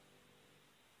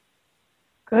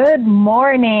Good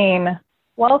morning.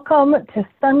 Welcome to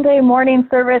Sunday morning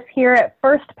service here at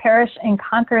First Parish in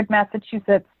Concord,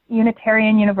 Massachusetts,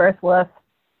 Unitarian Universalist.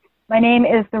 My name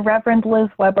is the Reverend Liz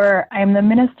Weber. I am the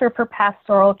Minister for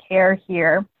Pastoral Care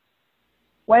here.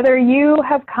 Whether you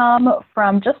have come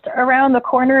from just around the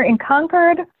corner in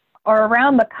Concord or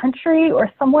around the country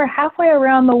or somewhere halfway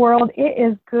around the world, it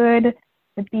is good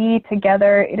to be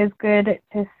together. It is good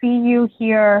to see you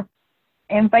here.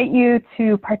 I invite you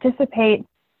to participate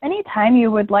anytime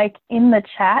you would like in the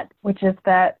chat, which is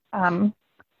that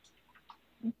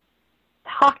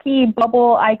talkie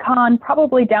bubble icon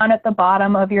probably down at the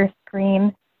bottom of your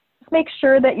screen. Just make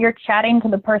sure that you're chatting to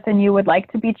the person you would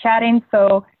like to be chatting.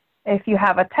 So if you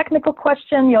have a technical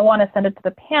question, you'll want to send it to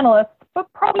the panelists,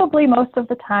 but probably most of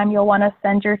the time you'll want to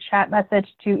send your chat message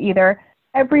to either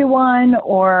everyone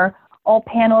or all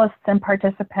panelists and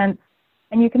participants.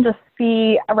 And you can just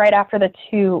see right after the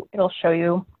two, it'll show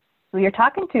you who you're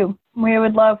talking to. We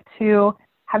would love to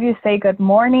have you say good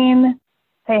morning,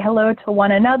 say hello to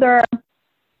one another.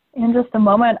 In just a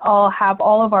moment, I'll have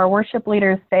all of our worship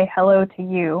leaders say hello to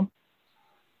you.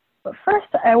 But first,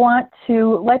 I want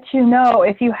to let you know,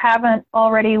 if you haven't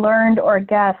already learned or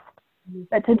guessed,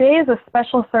 that today is a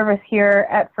special service here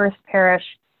at First Parish,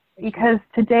 because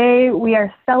today we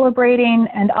are celebrating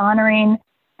and honoring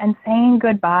and saying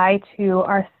goodbye to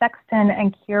our sexton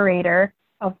and curator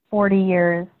of 40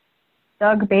 years.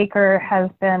 Doug Baker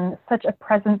has been such a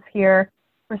presence here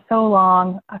for so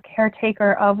long, a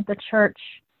caretaker of the church,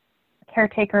 a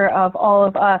caretaker of all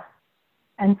of us.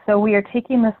 And so we are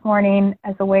taking this morning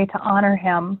as a way to honor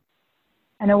him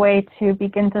and a way to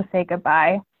begin to say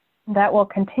goodbye. That will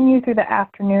continue through the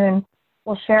afternoon.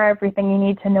 We'll share everything you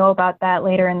need to know about that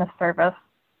later in the service.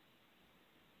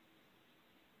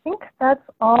 I think that's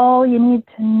all you need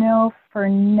to know for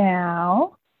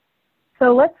now.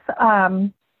 So let's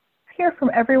hear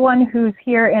from everyone who's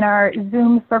here in our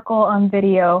Zoom circle on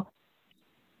video.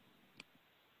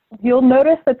 You'll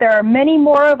notice that there are many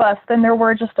more of us than there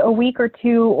were just a week or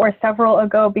two or several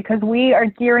ago, because we are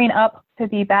gearing up to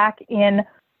be back in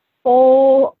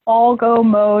full all-go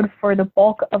mode for the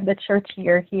bulk of the church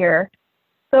year here.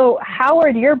 So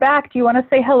Howard, you're back. Do you want to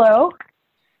say hello?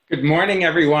 Good morning,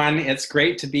 everyone. It's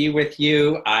great to be with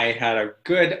you. I had a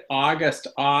good August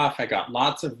off. I got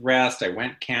lots of rest. I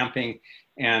went camping,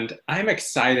 and I'm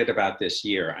excited about this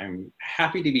year. I'm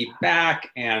happy to be back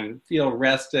and feel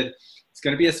rested. It's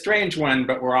going to be a strange one,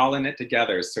 but we're all in it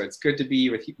together. So it's good to be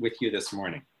with you this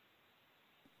morning.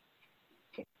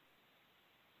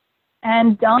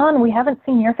 And Dawn, we haven't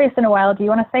seen your face in a while. Do you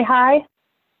want to say hi?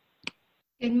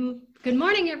 Good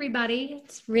morning, everybody.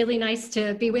 It's really nice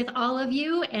to be with all of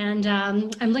you, and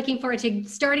I'm looking forward to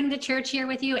starting the church here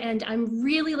with you, and I'm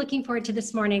really looking forward to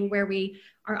this morning where we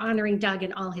are honoring Doug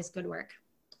and all his good work.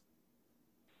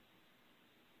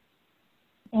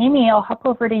 Amy, I'll hop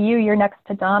over to you. You're next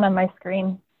to Dawn on my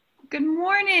screen. Good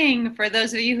morning. For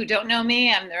those of you who don't know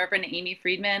me, I'm the Reverend Amy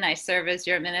Friedman. I serve as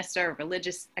your Minister of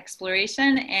Religious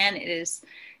Exploration, and it is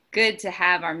good to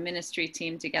have our ministry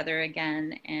team together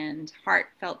again, and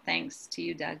heartfelt thanks to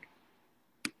you, Doug.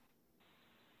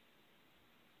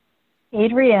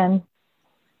 Adrienne.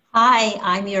 Hi,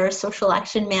 I'm your Social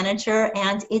Action Manager,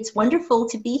 and it's wonderful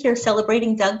to be here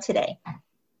celebrating Doug today.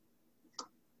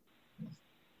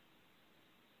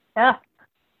 Yeah.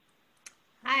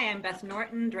 Hi, I'm Beth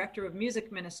Norton, Director of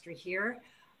Music Ministry here.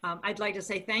 I'd like to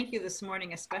say thank you this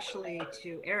morning, especially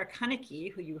to Eric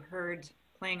Haneke, who you heard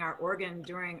playing our organ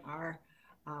during our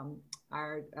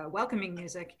welcoming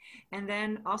music, and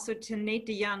then also to Nate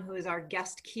DeYoung, who is our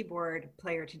guest keyboard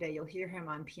player today. You'll hear him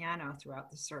on piano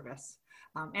throughout the service.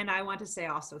 And I want to say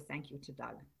also thank you to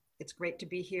Doug. It's great to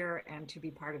be here and to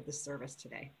be part of this service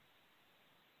today.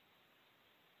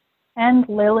 And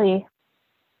Lily.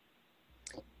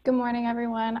 Good morning,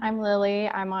 everyone. I'm Lily.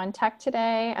 I'm on tech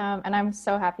today, and I'm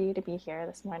so happy to be here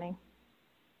this morning.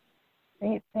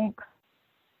 Great, thanks.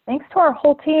 Thanks to our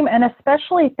whole team, and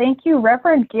especially thank you,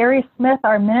 Reverend Gary Smith,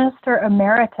 our Minister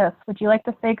Emeritus. Would you like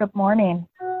to say good morning?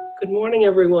 Good morning,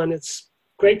 everyone. It's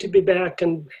great to be back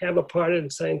and have a part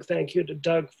in saying thank you to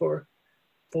Doug for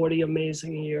 40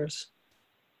 amazing years.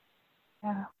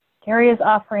 Yeah, Gary is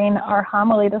offering our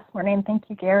homily this morning. Thank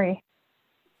you, Gary.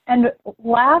 And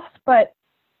last but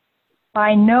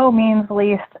by no means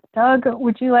least, Doug,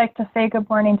 would you like to say good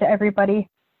morning to everybody?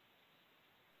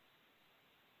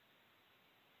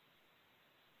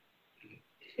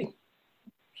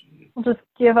 We'll just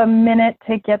give a minute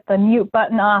to get the mute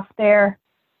button off there.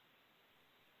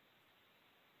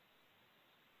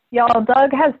 Y'all,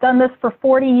 Doug has done this for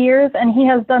 40 years, and he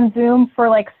has done Zoom for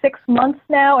like 6 months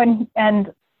now,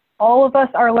 and All of us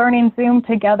are learning Zoom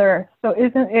together, so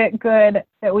isn't it good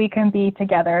that we can be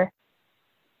together?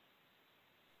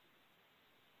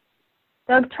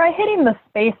 Doug, try hitting the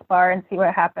space bar and see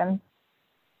what happens.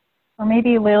 Or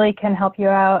maybe Lily can help you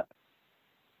out.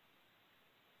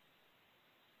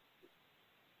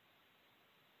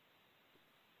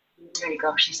 There you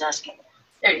go, she's asking.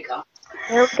 There you go.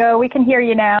 There we go, we can hear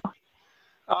you now.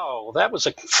 Oh, that was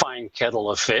a fine kettle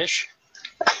of fish.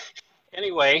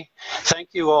 Anyway, thank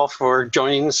you all for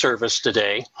joining the service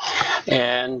today.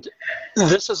 And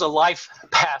this is a life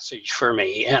passage for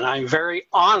me, and I'm very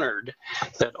honored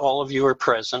that all of you are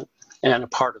present and a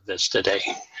part of this today.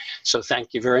 So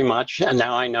thank you very much. And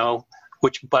now I know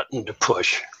which button to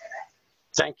push.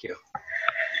 Thank you.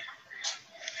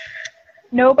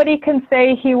 Nobody can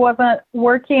say he wasn't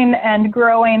working and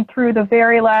growing through the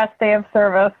very last day of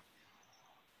service.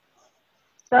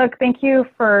 Doug, thank you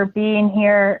for being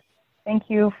here.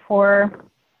 Thank you for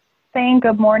saying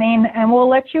good morning, and we'll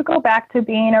let you go back to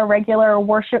being a regular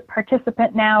worship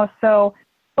participant now. So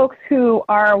folks who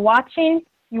are watching,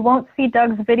 you won't see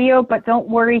Doug's video, but don't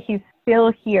worry, he's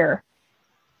still here.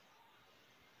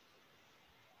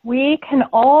 We can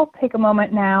all take a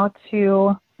moment now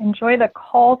to enjoy the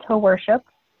call to worship.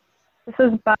 This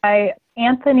is by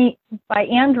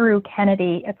Andrew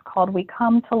Kennedy. It's called We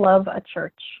Come to Love a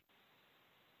Church.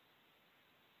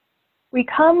 We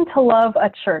come to love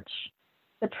a church,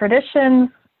 the traditions,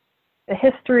 the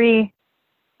history,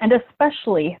 and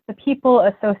especially the people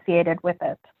associated with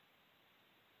it.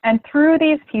 And through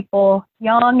these people,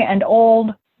 young and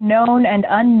old, known and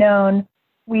unknown,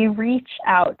 we reach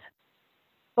out,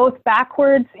 both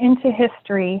backwards into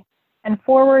history and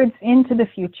forwards into the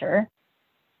future,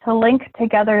 to link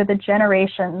together the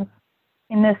generations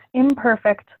in this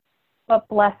imperfect but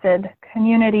blessed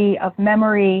community of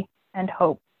memory and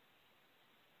hope.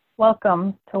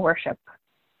 Welcome to worship.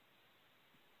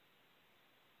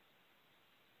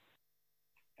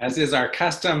 As is our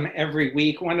custom every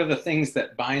week, one of the things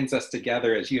that binds us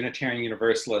together as Unitarian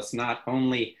Universalists, not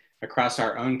only across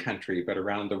our own country, but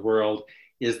around the world,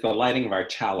 is the lighting of our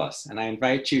chalice. And I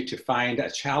invite you to find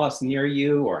a chalice near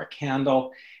you or a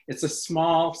candle. It's a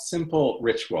small, simple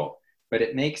ritual, but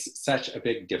it makes such a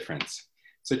big difference.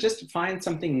 So just find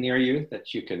something near you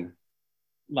that you can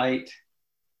light,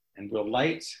 and we'll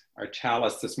light our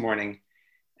chalice this morning.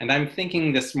 And I'm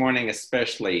thinking this morning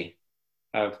especially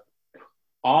of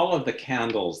all of the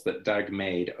candles that Doug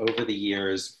made over the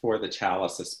years for the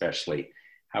chalice especially,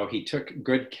 how he took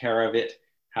good care of it,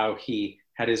 how he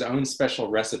had his own special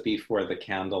recipe for the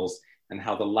candles, and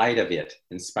how the light of it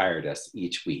inspired us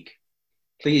each week.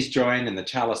 Please join in the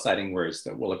chalice lighting words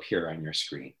that will appear on your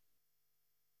screen.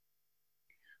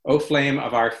 O flame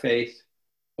of our faith,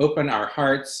 open our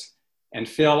hearts and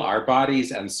fill our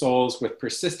bodies and souls with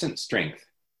persistent strength,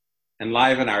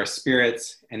 enliven our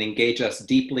spirits and engage us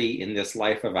deeply in this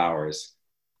life of ours,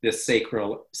 this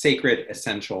sacred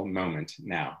essential moment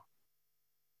now.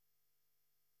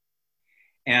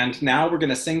 And now we're going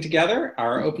to sing together.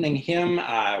 Our opening hymn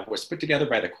was put together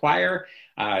by the choir.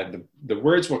 The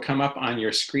words will come up on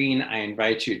your screen. I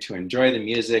invite you to enjoy the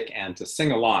music and to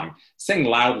sing along. Sing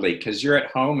loudly, because you're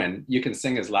at home and you can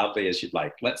sing as loudly as you'd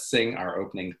like. Let's sing our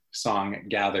opening song,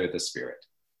 Gather the Spirit.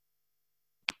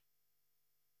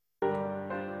 Gather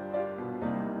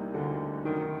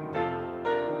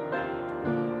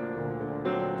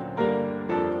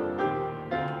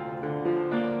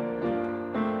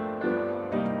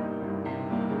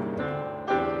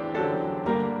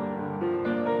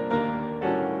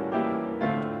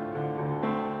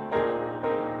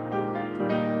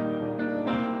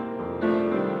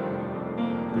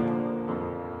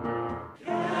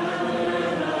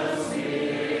the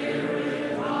Spirit.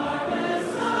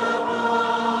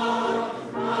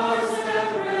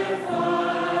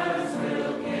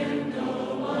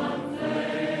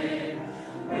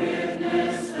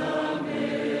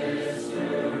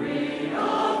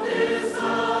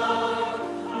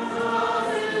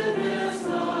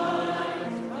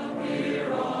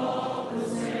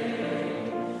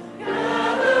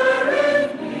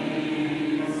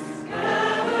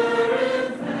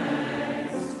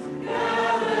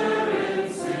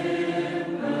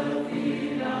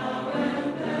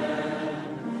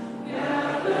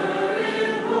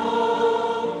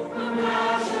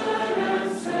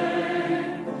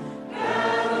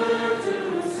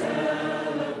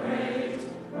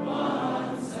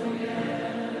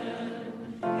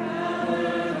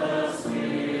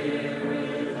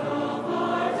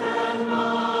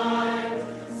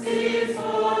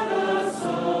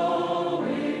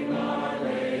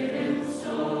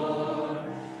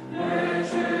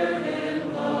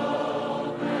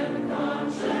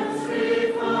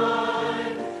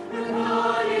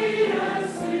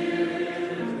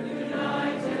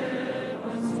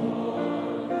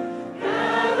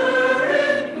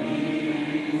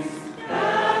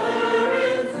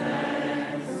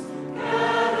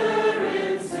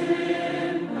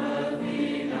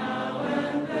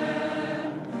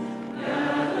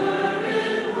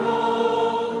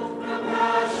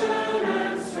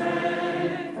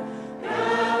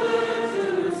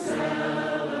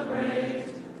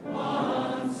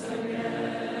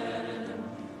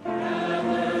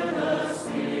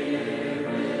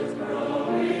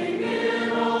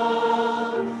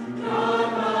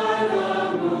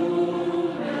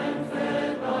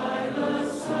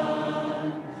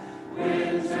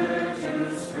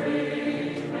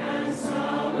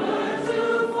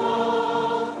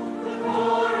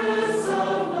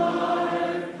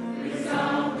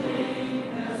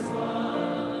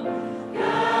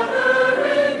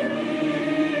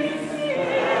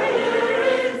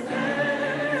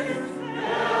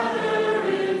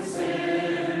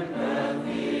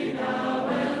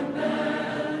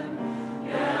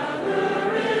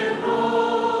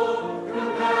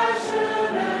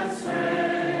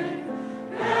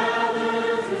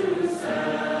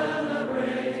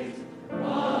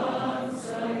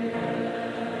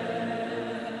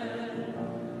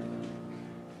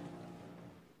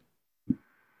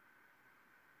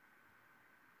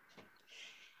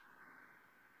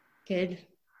 Good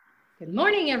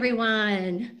morning,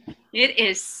 everyone. It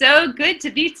is so good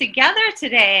to be together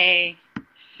today.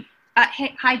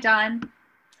 Hey, hi, Dawn.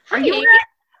 Hi.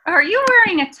 Are you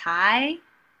wearing a tie?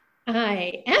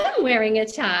 I am wearing a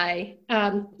tie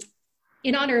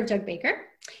in honor of Doug Baker.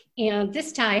 And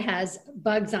this tie has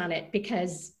bugs on it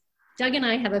because Doug and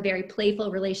I have a very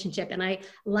playful relationship and I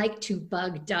like to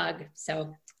bug Doug.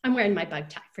 So I'm wearing my bug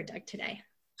tie for Doug today.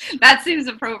 That seems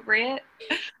appropriate.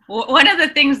 One of the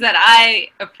things that I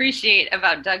appreciate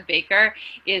about Doug Baker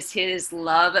is his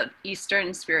love of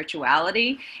Eastern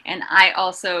spirituality, and I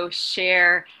also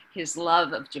share his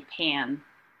love of Japan.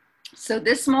 So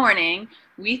this morning,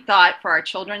 we thought for our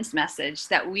children's message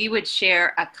that we would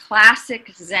share a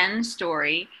classic Zen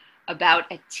story about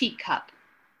a teacup.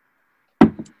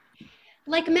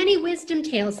 Like many wisdom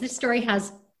tales, this story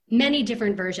has many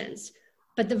different versions.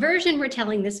 But the version we're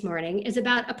telling this morning is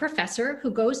about a professor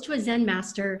who goes to a Zen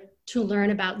master to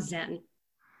learn about Zen.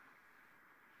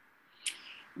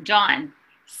 Dawn,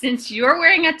 since you're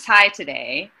wearing a tie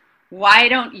today, why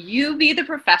don't you be the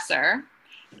professor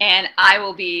and I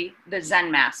will be the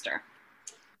Zen master?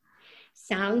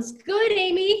 Sounds good,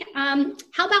 Amy.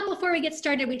 How about before we get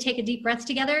started, we take a deep breath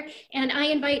together, and I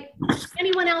invite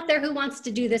anyone out there who wants to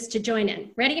do this to join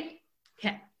in. Ready?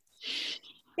 Okay.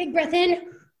 Big breath in.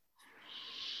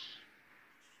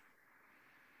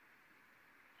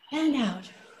 And out.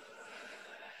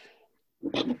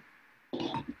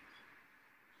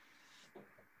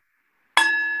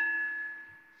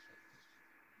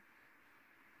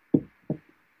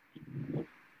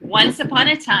 Once upon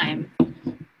a time,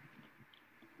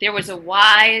 there was a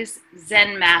wise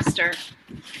Zen master.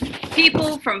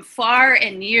 People from far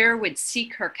and near would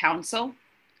seek her counsel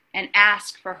and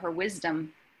ask for her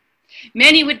wisdom.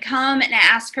 Many would come and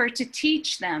ask her to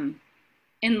teach them,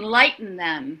 enlighten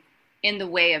them in the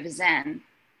way of Zen.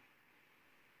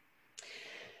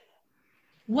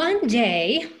 One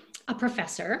day, a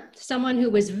professor, someone who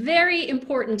was very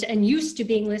important and used to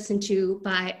being listened to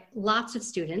by lots of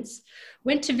students,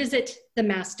 went to visit the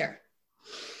master.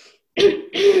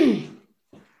 I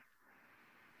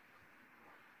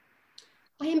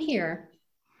am here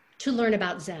to learn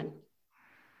about Zen.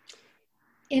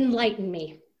 Enlighten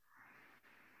me.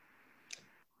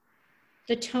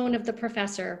 The tone of the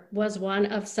professor was one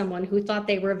of someone who thought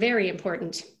they were very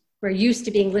important, were used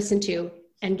to being listened to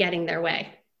and getting their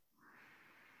way.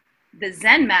 The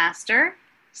Zen master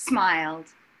smiled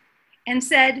and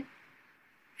said,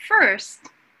 "First,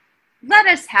 let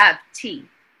us have tea."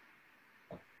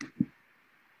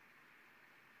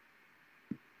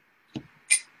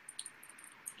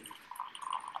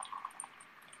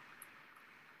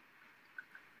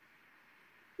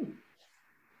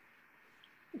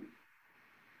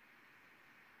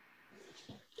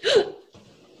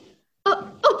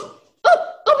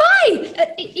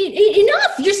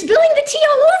 Enough! You're spilling the tea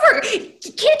all over!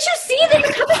 Can't you see that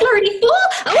your cup is already full?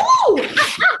 Oh!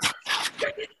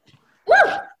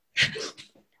 Whoa!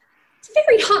 It's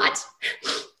very hot.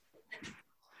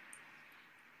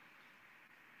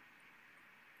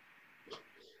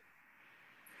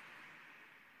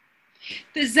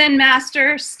 The Zen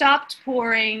master stopped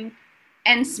pouring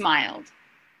and smiled.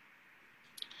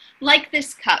 Like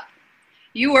this cup,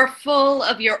 you are full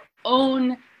of your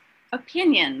own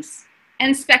opinions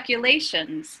and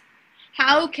speculations.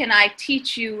 How can I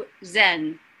teach you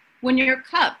Zen when your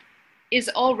cup is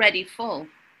already full?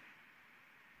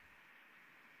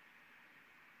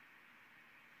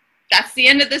 That's the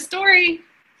end of the story.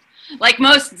 Like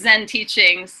most Zen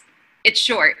teachings, it's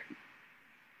short.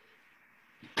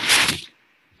 I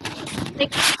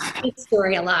like this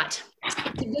story a lot. It's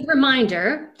a good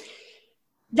reminder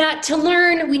that to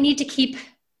learn, we need to keep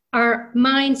our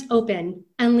minds open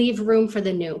and leave room for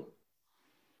the new.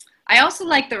 I also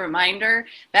like the reminder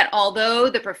that although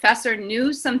the professor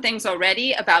knew some things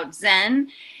already about Zen,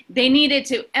 they needed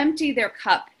to empty their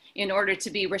cup in order to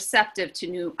be receptive to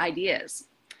new ideas.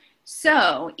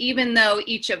 So even though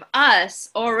each of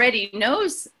us already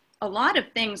knows a lot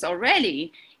of things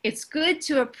already, it's good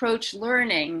to approach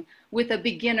learning with a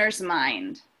beginner's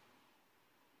mind.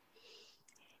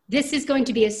 This is going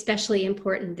to be especially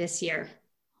important this year.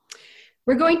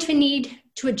 We're going to need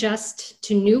to adjust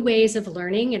to new ways of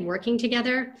learning and working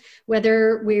together,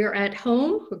 whether we're at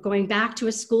home, we're going back to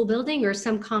a school building, or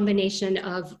some combination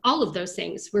of all of those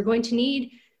things. We're going to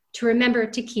need to remember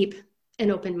to keep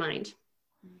an open mind.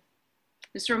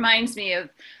 This reminds me of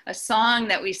a song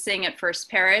that we sing at First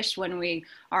Parish when we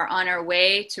are on our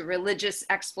way to religious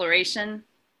exploration.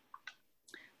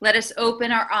 Let us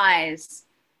open our eyes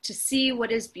to see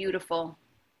what is beautiful.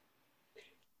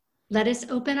 Let us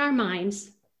open our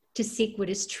minds to seek what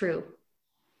is true.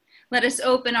 Let us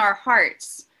open our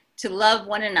hearts to love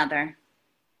one another.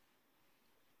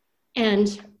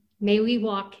 And may we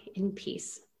walk in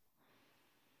peace.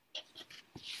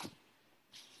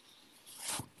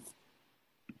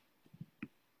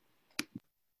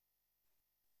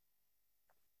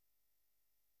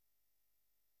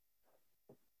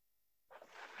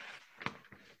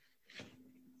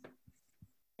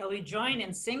 Shall we join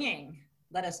in singing?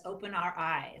 Let us open our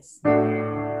eyes.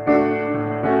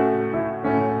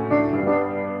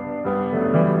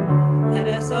 Let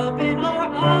us open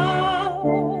our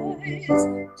eyes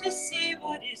to see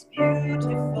what is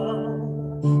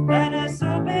beautiful. Let us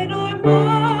open our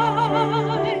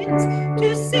minds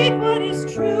to see what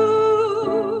is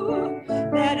true.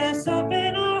 Let us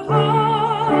open our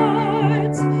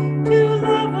hearts to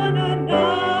love one another.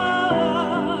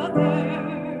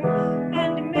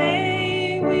 And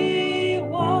may we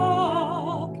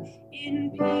walk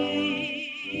in peace.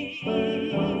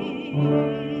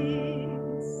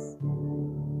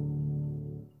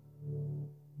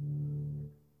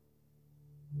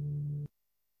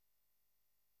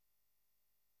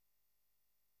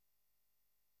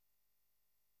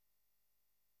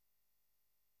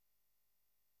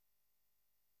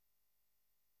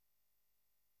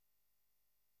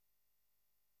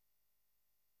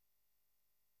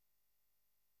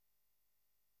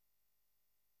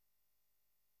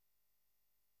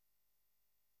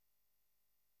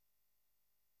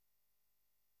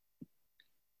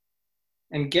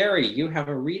 And Gary, you have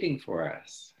a reading for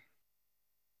us.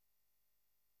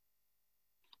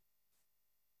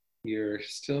 You're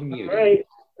still muted. All right,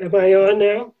 am I on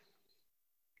now?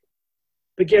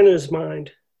 Beginner's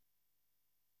mind.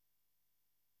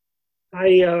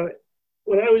 When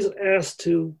I was asked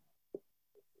to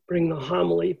bring the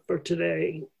homily for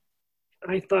today,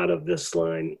 I thought of this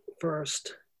line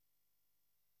first.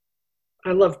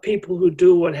 I love people who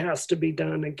do what has to be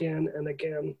done again and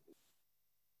again.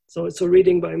 So it's a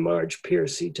reading by Marge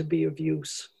Piercy to be of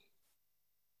use.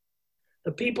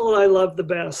 The people I love the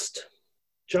best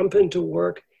jump into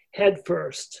work head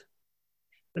first,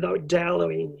 without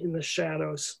dallying in the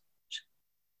shadows,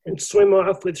 and swim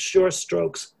off with sure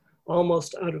strokes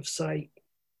almost out of sight.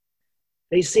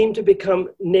 They seem to become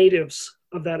natives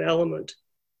of that element,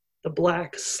 the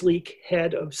black, sleek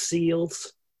head of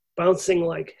seals, bouncing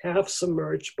like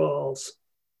half-submerged balls.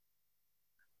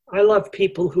 I love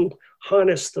people who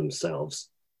harness themselves,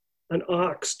 an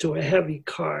ox to a heavy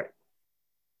cart,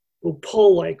 who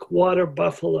pull like water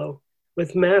buffalo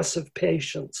with massive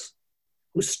patience,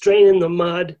 who strain in the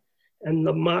mud and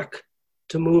the muck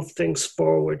to move things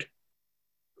forward,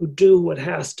 who do what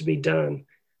has to be done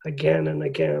again and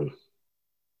again.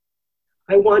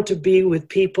 I want to be with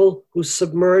people who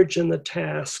submerge in the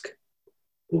task,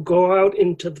 who go out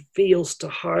into the fields to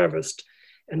harvest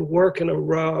and work in a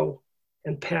row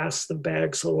and pass the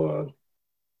bags along,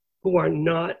 who are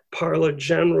not parlor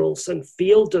generals and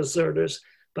field deserters,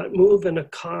 but move in a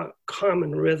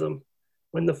common rhythm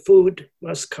when the food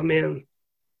must come in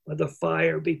or the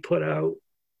fire be put out.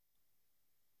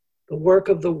 The work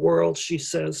of the world, she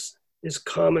says, is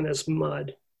common as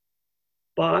mud.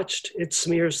 Botched, it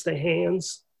smears the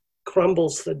hands,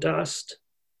 crumbles the dust.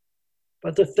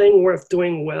 But the thing worth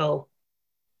doing well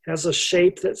has a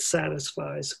shape that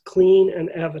satisfies, clean and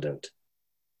evident.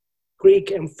 Greek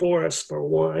amphoras for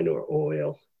wine or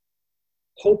oil.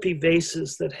 Hopi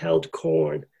vases that held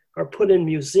corn are put in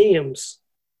museums,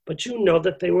 but you know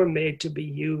that they were made to be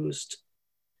used.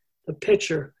 The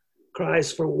pitcher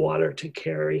cries for water to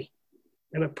carry,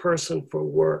 and a person for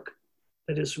work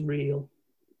that is real.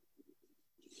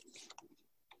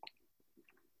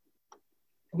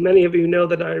 Many of you know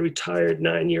that I retired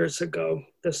 9 years ago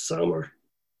this summer.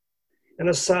 And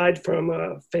aside from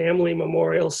a family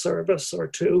memorial service or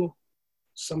two,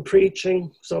 some preaching,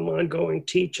 some ongoing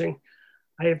teaching,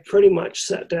 I have pretty much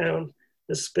set down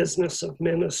this business of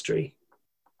ministry.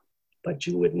 But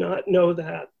you would not know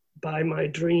that by my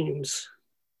dreams.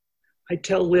 I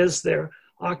tell Liz they're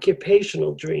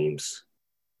occupational dreams,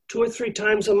 2 or 3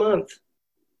 times a month.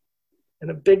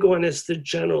 And a big one is the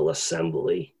General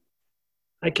Assembly.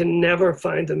 I can never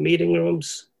find the meeting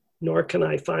rooms, nor can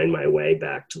I find my way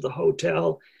back to the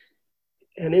hotel.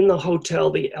 And in the hotel,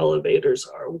 the elevators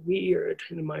are weird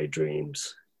in my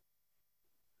dreams.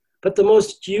 But the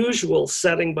most usual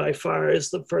setting by far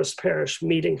is the First Parish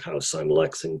Meeting House on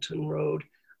Lexington Road.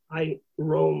 I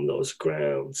roam those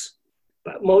grounds.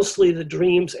 But mostly the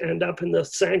dreams end up in the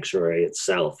sanctuary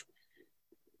itself.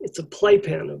 It's a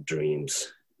playpen of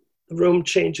dreams. The room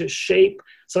changes shape.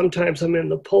 Sometimes I'm in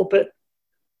the pulpit.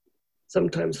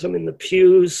 Sometimes I'm in the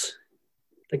pews.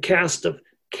 The cast of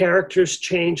characters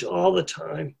change all the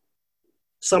time.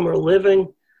 Some are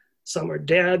living, some are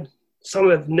dead, some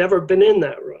have never been in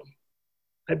that room.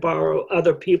 I borrow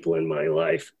other people in my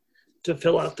life to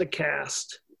fill out the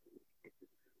cast.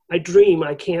 I dream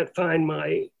I can't find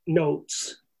my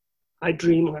notes. I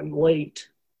dream I'm late.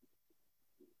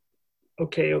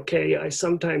 Okay, I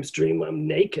sometimes dream I'm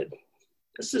naked.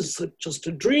 This is just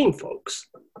a dream, folks.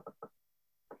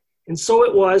 And so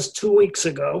it was 2 weeks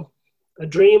ago. A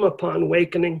dream upon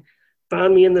wakening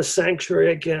found me in the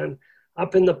sanctuary again.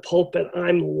 Up in the pulpit,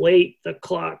 I'm late. The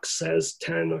clock says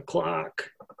 10 o'clock.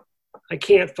 I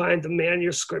can't find the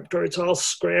manuscript, or it's all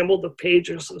scrambled. The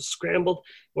pages are scrambled.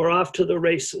 We're off to the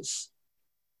races.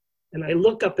 And I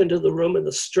look up into the room, and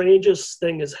the strangest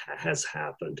thing has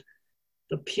happened.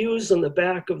 The pews in the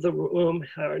back of the room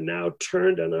are now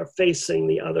turned and are facing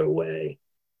the other way.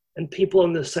 And people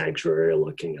in the sanctuary are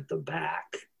looking at the back.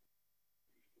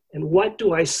 And what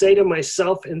do I say to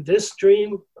myself in this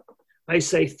dream? I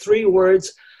say 3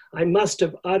 words I must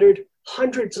have uttered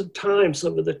hundreds of times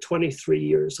over the 23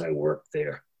 years I worked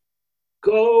there.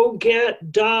 Go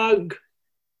get Doug.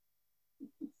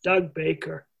 Doug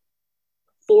Baker.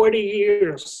 40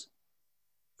 years.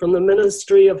 From the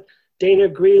ministry of Dana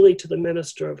Greeley to the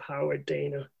minister of Howard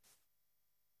Dana.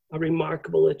 A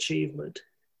remarkable achievement.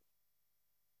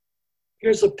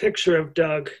 Here's a picture of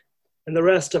Doug and the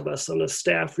rest of us on a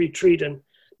staff retreat in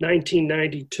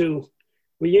 1992.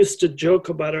 We used to joke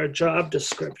about our job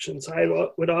descriptions. I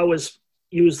would always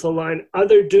use the line,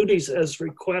 other duties as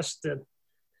requested.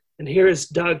 And here is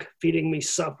Doug feeding me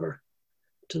supper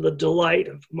to the delight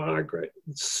of Margaret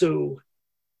and Sue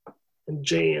and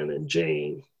Jan and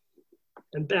Jane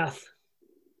and Beth.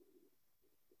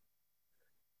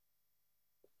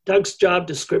 Doug's job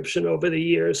description over the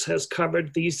years has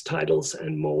covered these titles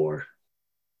and more.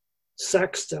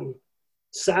 Sexton,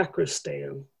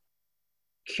 sacristan,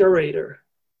 curator,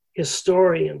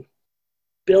 historian,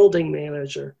 building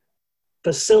manager,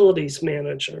 facilities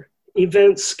manager,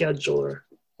 event scheduler,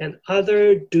 and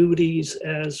other duties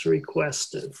as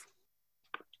requested.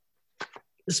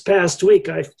 This past week,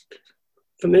 I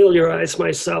familiarized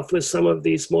myself with some of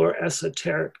these more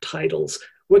esoteric titles.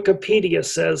 Wikipedia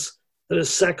says that a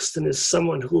sexton is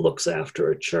someone who looks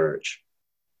after a church.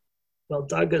 Well,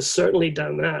 Doug has certainly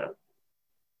done that.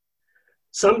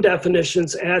 Some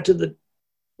definitions add to the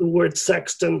word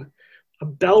sexton a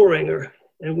bell ringer,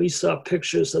 and we saw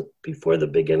pictures before the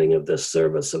beginning of this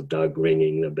service of Doug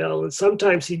ringing the bell, and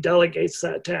sometimes he delegates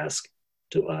that task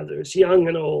to others, young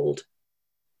and old.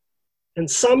 And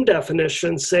some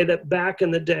definitions say that back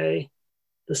in the day,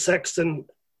 the sexton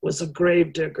was a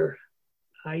grave digger.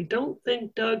 I don't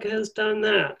think Doug has done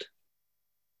that.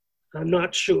 I'm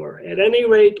not sure. At any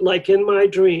rate, like in my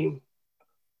dream,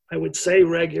 I would say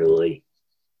regularly,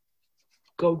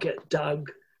 go get Doug.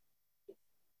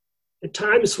 At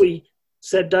times we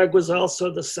said Doug was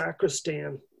also the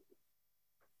sacristan.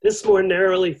 This more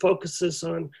narrowly focuses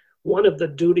on one of the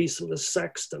duties of the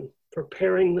sexton,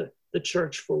 preparing the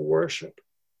church for worship.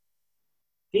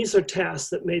 These are tasks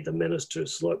that made the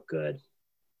ministers look good.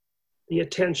 The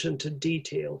attention to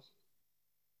detail.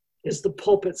 Is the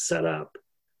pulpit set up?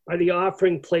 Are the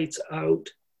offering plates out?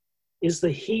 Is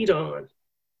the heat on?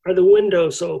 Are the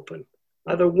windows open?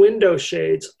 Are the window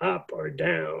shades up or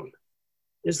down?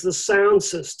 Is the sound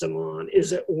system on?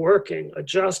 Is it working,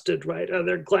 adjusted right? Are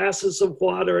there glasses of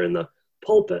water in the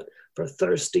pulpit for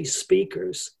thirsty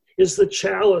speakers? Is the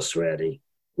chalice ready?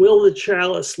 Will the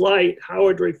chalice light?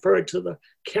 Howard referred to the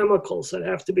chemicals that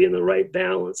have to be in the right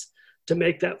balance to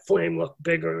make that flame look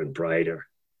bigger and brighter.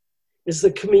 Is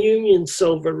the communion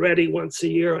silver ready once a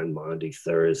year on Maundy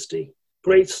Thursday?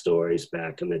 Great stories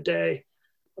back in the day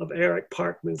of Eric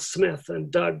Parkman Smith and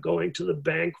Doug going to the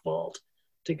bank vault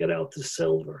to get out the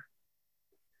silver.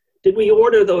 Did we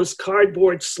order those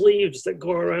cardboard sleeves that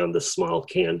go around the small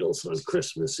candles on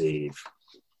Christmas Eve?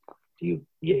 Do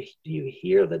you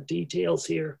hear the details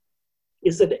here?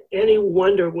 Is it any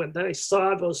wonder when I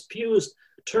saw those pews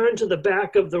turn to the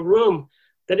back of the room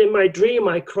that in my dream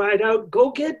I cried out,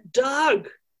 go get Doug.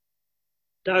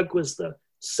 Doug was the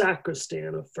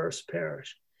sacristan of First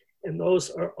Parish, and those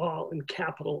are all in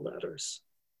capital letters.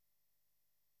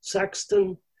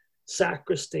 Sexton,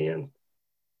 sacristan,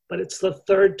 but it's the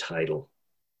third title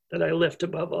that I lift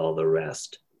above all the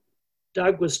rest.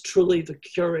 Doug was truly the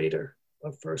curator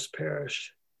of First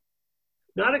Parish.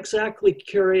 Not exactly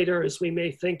curator as we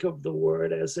may think of the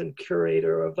word, as in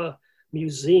curator of a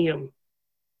museum.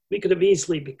 We could have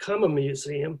easily become a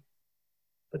museum,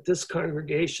 but this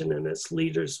congregation and its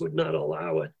leaders would not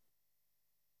allow it.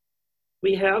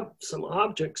 We have some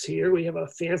objects here. We have a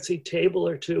fancy table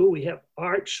or two. We have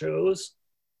art shows.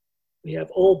 We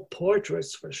have old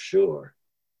portraits for sure.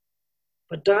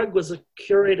 But Doug was a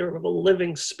curator of a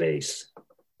living space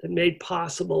that made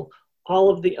possible all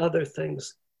of the other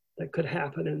things that could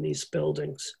happen in these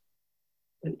buildings.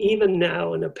 And even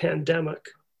now in a pandemic,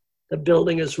 the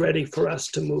building is ready for us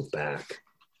to move back.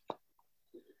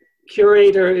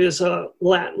 Curator is a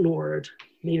Latin word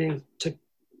meaning to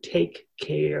take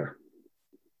care.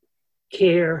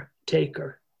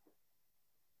 Caretaker.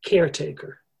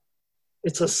 Caretaker.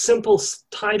 It's a simple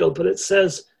title, but it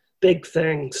says big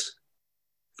things.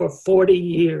 For 40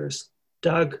 years,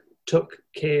 Doug took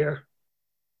care.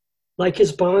 Like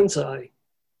his bonsai,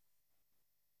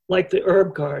 like the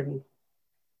herb garden,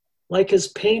 like his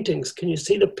paintings. Can you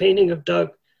see the painting of Doug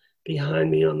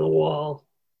behind me on the wall?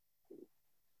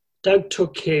 Doug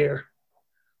took care.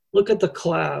 Look at the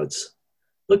clouds.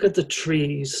 Look at the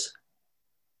trees.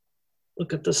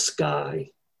 Look at the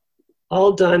sky.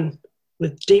 All done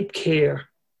with deep care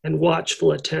and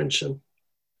watchful attention.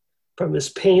 From his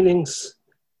paintings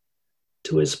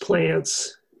to his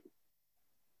plants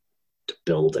to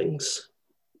buildings.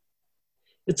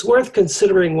 It's worth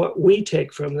considering what we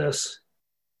take from this.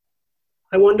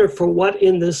 I wonder, for what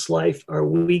in this life are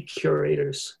we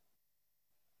curators?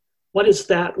 What is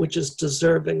that which is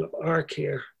deserving of our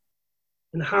care?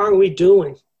 And how are we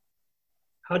doing?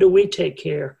 How do we take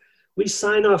care? We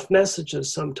sign off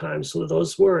messages sometimes with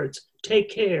those words. Take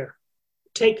care.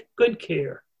 Take good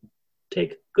care.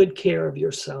 Take good care of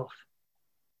yourself.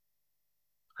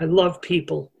 I love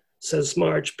people, says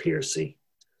Marge Piercy,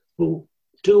 who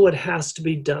do what has to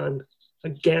be done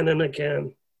again and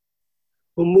again,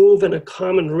 who move in a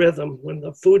common rhythm when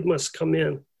the food must come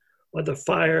in or the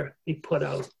fire be put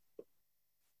out.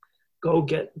 Go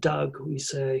get Doug, we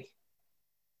say.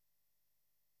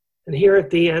 And here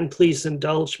at the end, please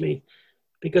indulge me,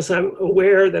 because I'm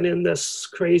aware that in this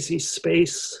crazy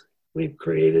space we've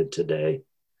created today,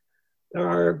 there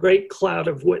are a great cloud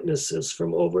of witnesses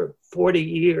from over 40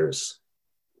 years.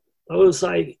 Those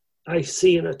I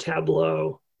see in a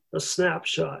tableau, a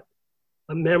snapshot,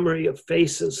 a memory of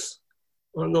faces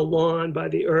on the lawn by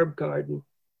the herb garden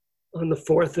on the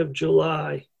 4th of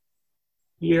July,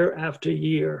 year after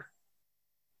year.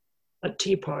 A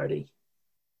tea party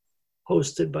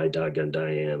hosted by Doug and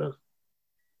Diana.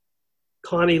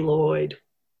 Connie Lloyd,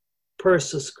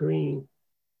 Persis Green,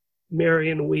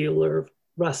 Marion Wheeler,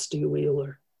 Rusty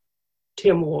Wheeler,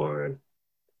 Tim Warren,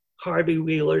 Harvey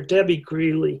Wheeler, Debbie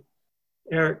Greeley,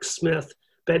 Eric Smith,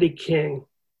 Betty King,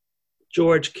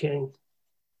 George King,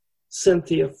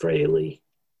 Cynthia Fraley,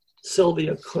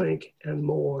 Sylvia Klink, and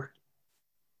more.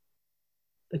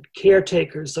 The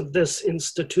caretakers of this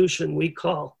institution we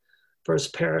call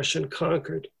First Parish in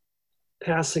Concord,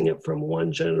 passing it from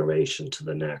one generation to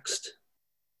the next.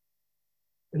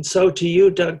 And so to you,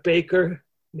 Doug Baker,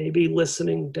 maybe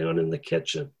listening down in the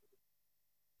kitchen,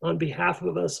 on behalf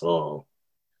of us all,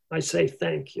 I say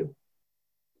thank you.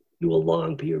 You will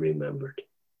long be remembered.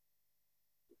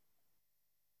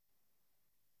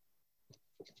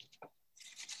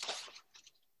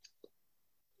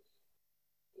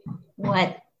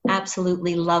 What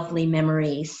absolutely lovely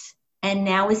memories. And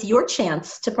now is your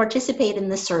chance to participate in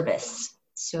the service.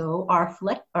 So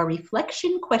our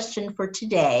reflection question for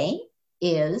today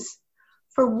is,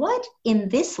 for what in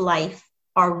this life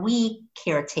are we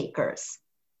caretakers?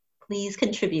 Please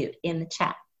contribute in the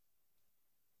chat.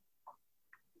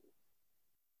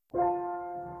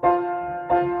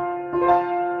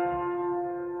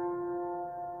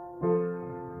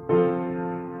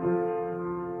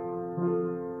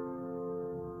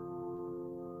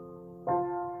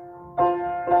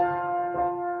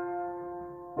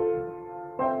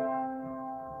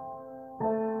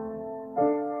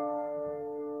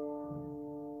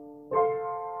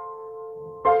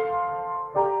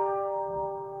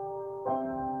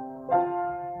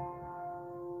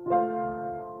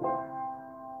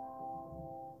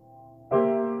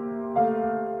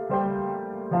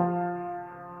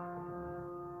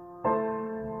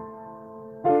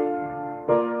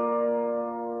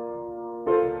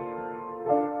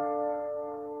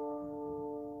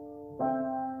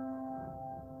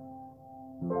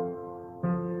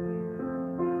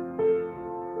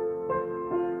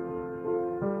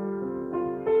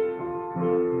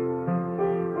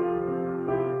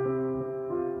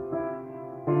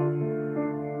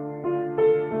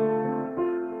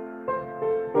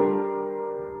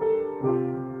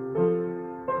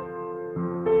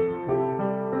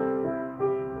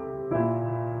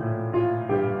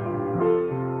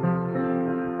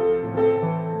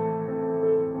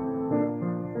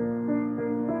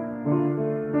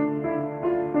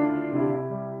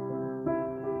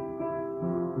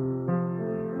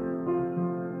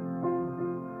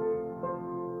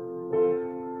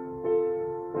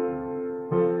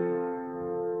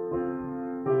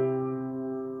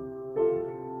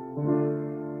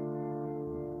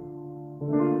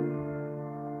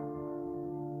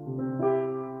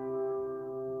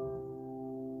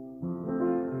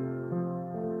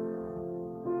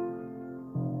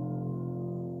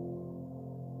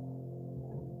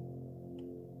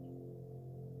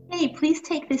 please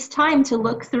take this time to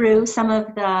look through some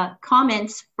of the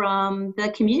comments from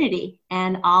the community,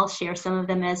 and I'll share some of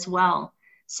them as well.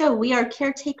 So we are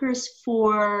caretakers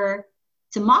for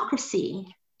democracy,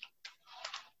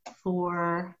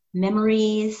 for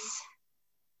memories,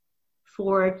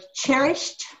 for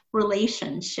cherished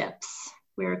relationships.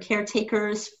 We're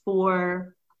caretakers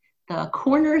for the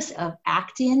corners of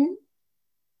Acton,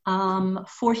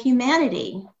 for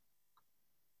humanity.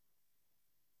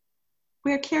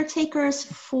 We're caretakers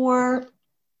for,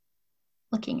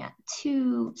 looking at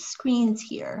 2 screens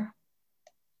here.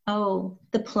 Oh,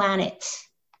 the planet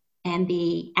and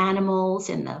the animals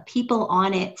and the people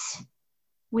on it.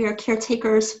 We are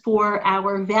caretakers for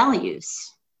our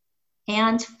values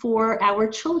and for our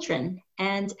children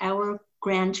and our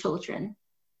grandchildren.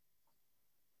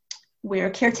 We're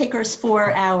caretakers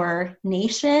for our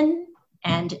nation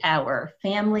and our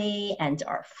family and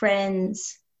our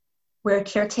friends. We're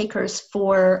caretakers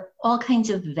for all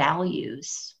kinds of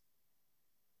values.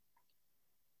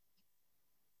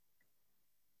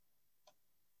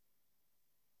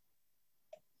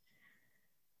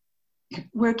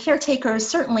 We're caretakers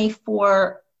certainly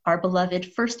for our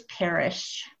beloved First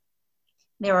Parish.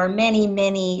 There are many,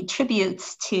 many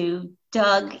tributes to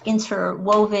Doug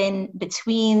interwoven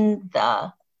between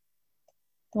the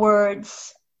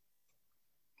words.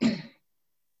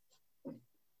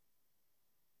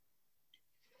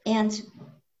 And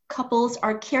couples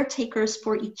are caretakers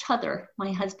for each other.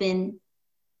 My husband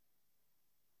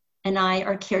and I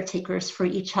are caretakers for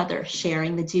each other,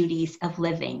 sharing the duties of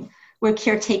living. We're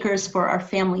caretakers for our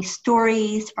family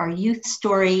stories, our youth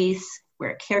stories.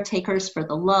 We're caretakers for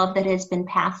the love that has been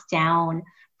passed down,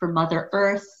 for Mother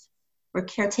Earth. We're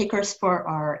caretakers for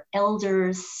our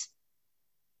elders,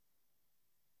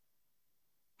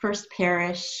 First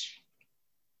Parish.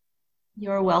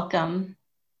 You're welcome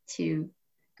to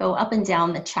go up and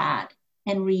down the chat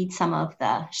and read some of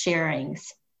the sharings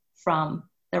from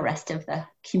the rest of the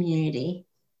community.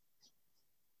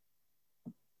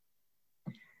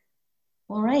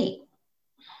 All right.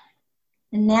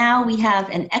 And now we have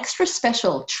an extra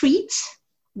special treat.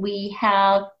 We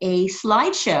have a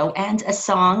slideshow and a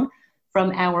song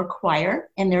from our choir,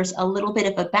 and there's a little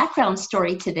bit of a background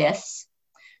story to this.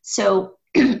 So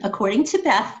according to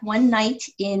Beth, one night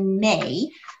in May,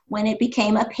 when it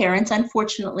became apparent,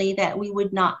 unfortunately, that we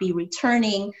would not be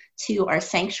returning to our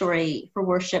sanctuary for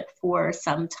worship for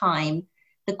some time,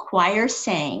 the choir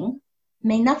sang,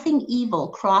 "May nothing evil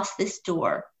cross this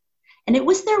door." And it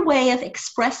was their way of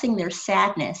expressing their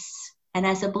sadness and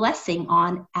as a blessing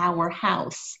on our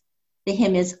house. The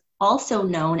hymn is also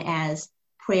known as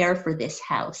Prayer for This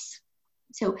House.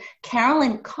 So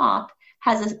Carolyn Kopp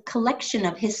has a collection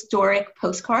of historic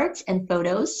postcards and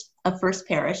photos of First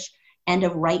Parish and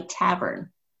of Wright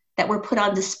Tavern that were put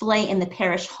on display in the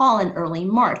parish hall in early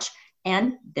March,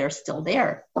 and they're still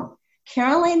there.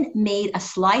 Carolyn made a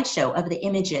slideshow of the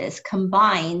images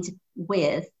combined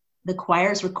with the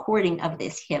choir's recording of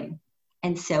this hymn.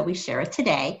 And so we share it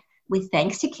today with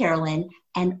thanks to Carolyn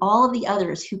and all of the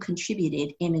others who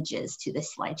contributed images to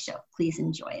this slideshow. Please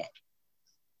enjoy it.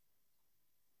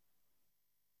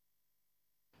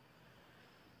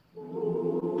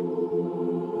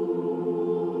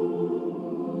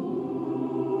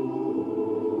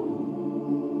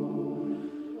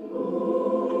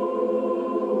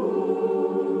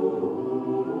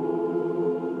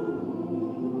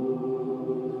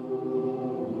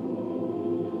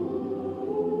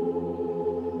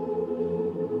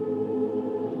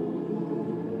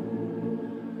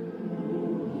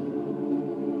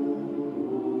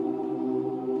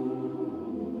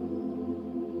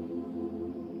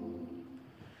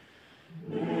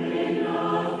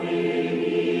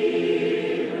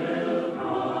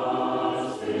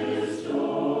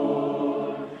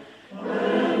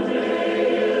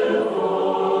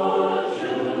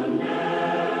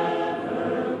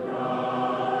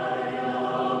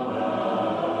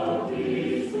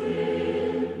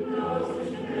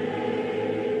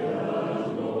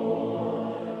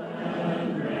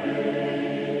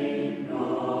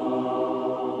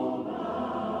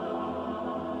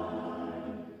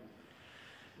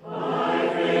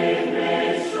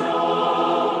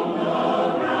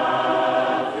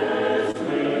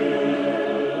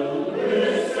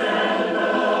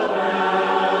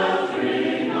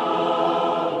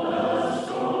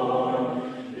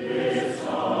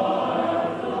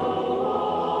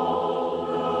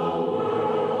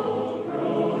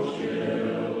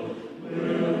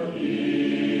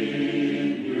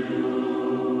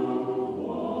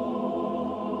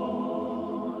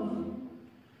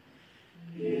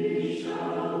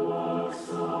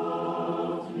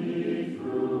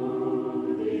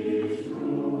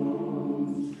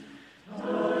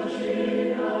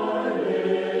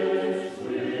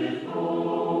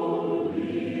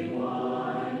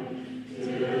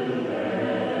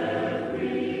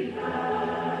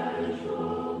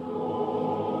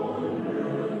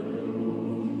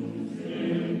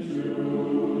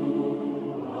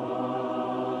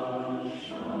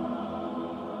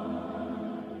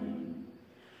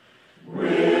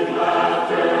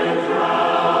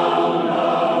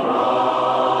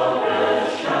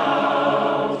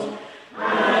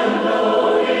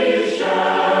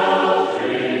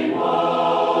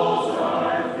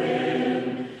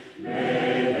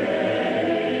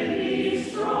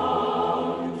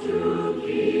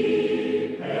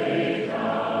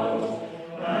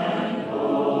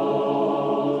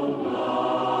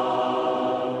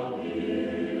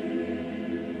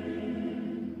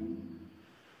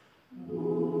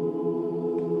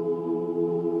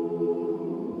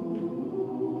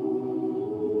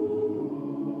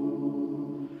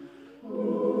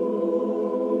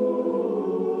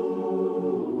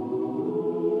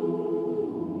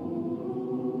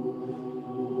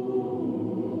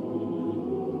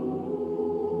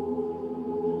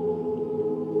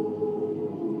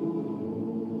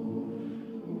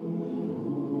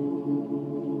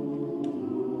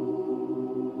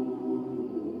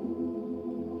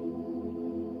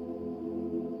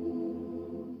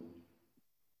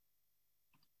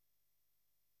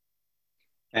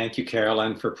 Thank you,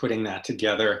 Carolyn, for putting that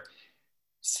together.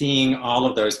 Seeing all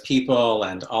of those people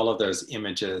and all of those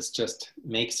images just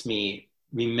makes me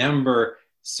remember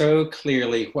so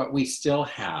clearly what we still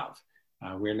have.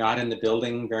 We're not in the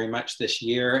building very much this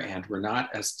year, and we're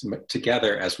not as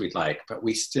together as we'd like, but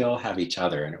we still have each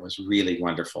other, and it was really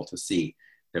wonderful to see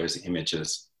those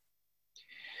images.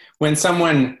 When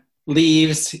someone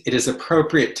leaves, it is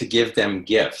appropriate to give them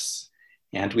gifts.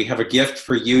 And we have a gift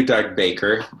for you, Doug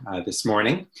Baker, this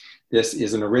morning. This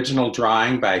is an original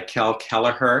drawing by Kel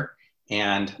Kelleher,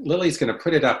 and Lily's going to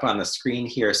put it up on the screen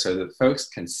here so that folks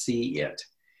can see it.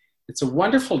 It's a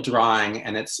wonderful drawing,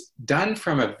 and it's done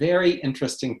from a very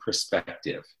interesting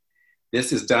perspective.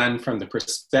 This is done from the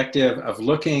perspective of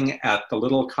looking at the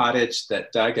little cottage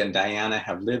that Doug and Diana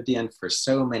have lived in for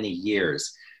so many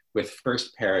years, with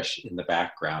First Parish in the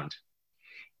background.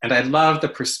 And I love the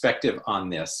perspective on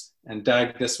this. And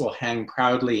Doug, this will hang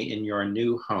proudly in your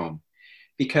new home,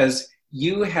 because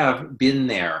you have been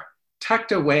there,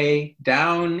 tucked away,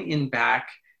 down in back,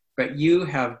 but you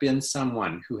have been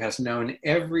someone who has known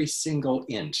every single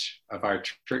inch of our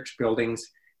church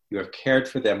buildings. You have cared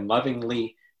for them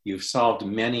lovingly. You've solved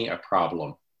many a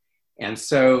problem. And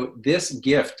so this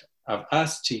gift of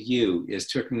us to you is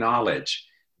to acknowledge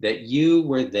that you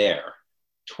were there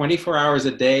 24 hours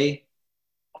a day,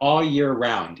 all year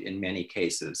round in many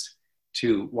cases,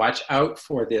 to watch out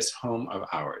for this home of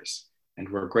ours. And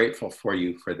we're grateful for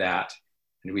you for that.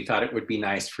 And we thought it would be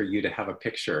nice for you to have a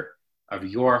picture of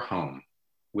your home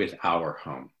with our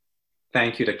home.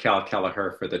 Thank you to Kel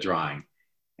Kelleher for the drawing.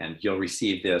 And you'll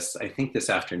receive this, I think this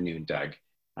afternoon, Doug,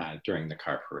 during the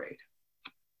car parade.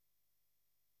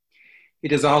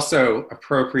 It is also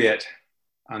appropriate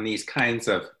on these kinds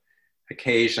of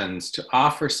occasions to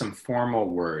offer some formal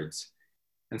words.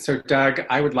 And so, Doug,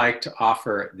 I would like to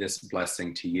offer this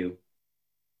blessing to you.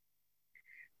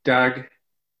 Doug,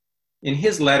 in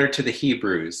his letter to the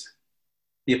Hebrews,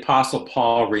 the Apostle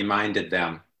Paul reminded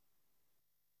them,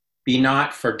 "Be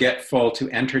not forgetful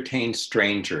to entertain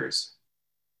strangers,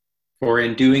 for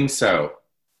in doing so,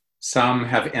 some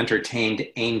have entertained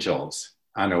angels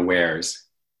unawares."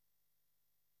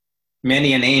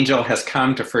 Many an angel has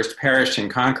come to First Parish in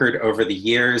Concord over the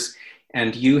years,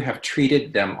 and you have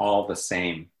treated them all the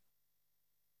same.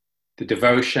 The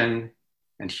devotion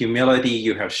and humility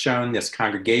you have shown this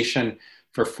congregation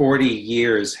for 40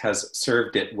 years has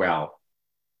served it well.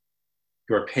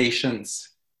 Your patience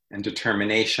and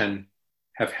determination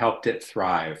have helped it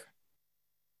thrive.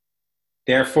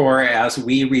 Therefore, as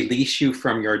we release you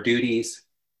from your duties,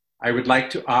 I would like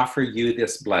to offer you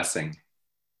this blessing.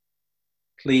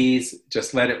 Please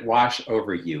just let it wash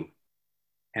over you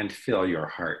and fill your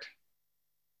heart.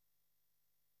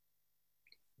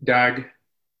 Doug,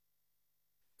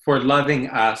 for loving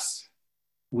us,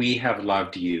 we have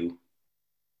loved you.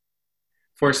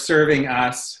 For serving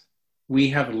us,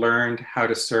 we have learned how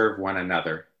to serve one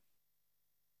another.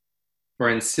 For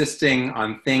insisting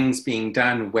on things being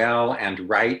done well and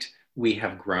right, we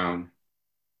have grown.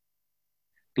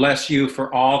 Bless you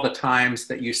for all the times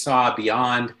that you saw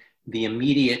beyond the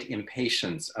immediate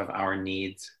impatience of our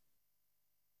needs.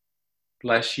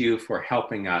 Bless you for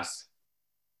helping us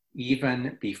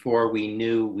even before we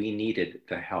knew we needed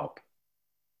the help.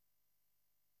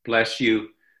 Bless you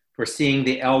for seeing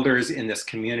the elders in this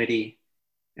community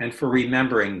and for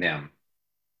remembering them,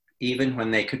 even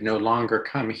when they could no longer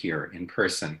come here in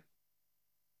person.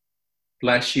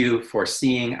 Bless you for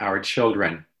seeing our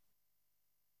children,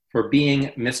 for being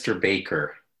Mr.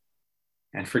 Baker,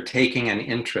 and for taking an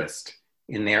interest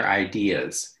in their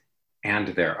ideas and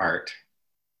their art.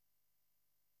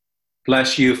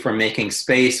 Bless you for making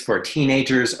space for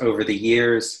teenagers over the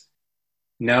years,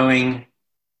 knowing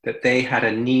that they had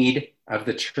a need of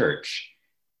the church,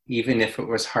 even if it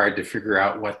was hard to figure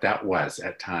out what that was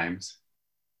at times.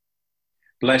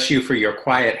 Bless you for your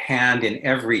quiet hand in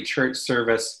every church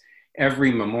service,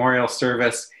 every memorial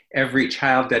service, every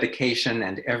child dedication,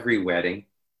 and every wedding.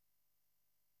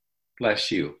 Bless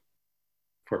you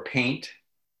for paint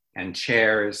and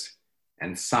chairs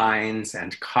and signs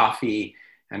and coffee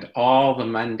and all the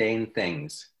mundane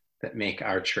things that make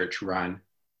our church run.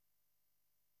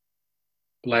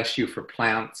 Bless you for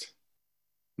plants,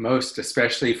 most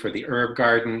especially for the herb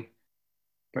garden,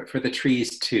 but for the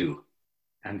trees too,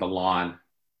 and the lawn.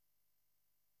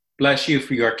 Bless you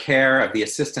for your care of the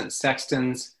assistant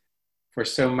sextons, for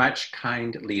so much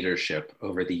kind leadership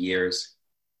over the years.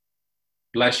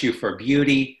 Bless you for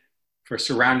beauty, for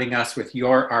surrounding us with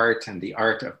your art and the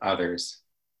art of others.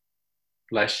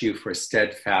 Bless you for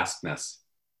steadfastness,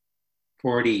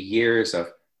 40 years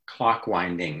of clock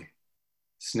winding,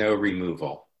 snow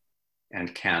removal,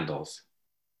 and candles.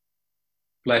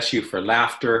 Bless you for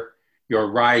laughter, your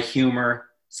wry humor,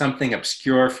 something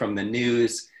obscure from the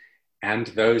news, and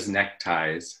those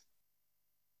neckties.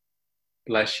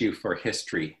 Bless you for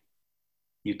history.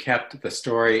 You kept the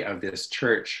story of this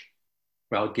church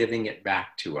while giving it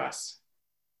back to us.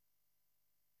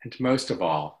 And most of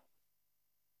all,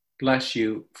 bless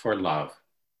you for love.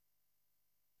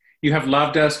 You have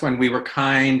loved us when we were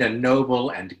kind and noble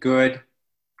and good.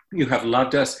 You have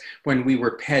loved us when we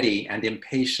were petty and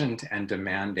impatient and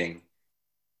demanding.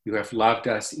 You have loved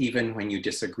us even when you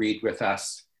disagreed with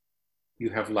us. You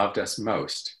have loved us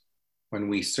most when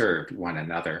we served one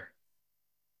another.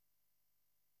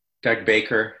 Doug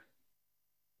Baker,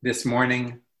 this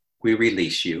morning we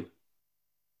release you.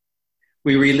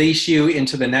 We release you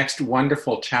into the next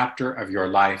wonderful chapter of your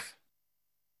life.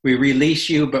 We release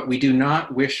you, but we do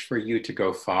not wish for you to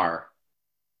go far.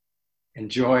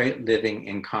 Enjoy living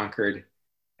in Concord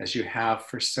as you have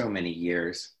for so many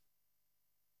years.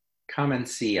 Come and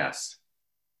see us.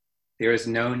 There is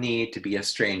no need to be a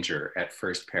stranger at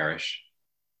First Parish.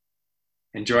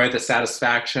 Enjoy the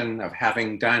satisfaction of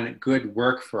having done good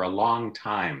work for a long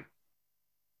time.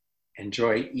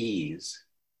 Enjoy ease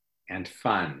and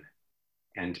fun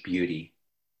and beauty.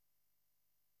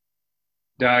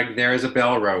 Doug, there is a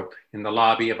bell rope in the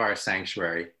lobby of our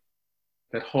sanctuary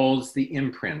that holds the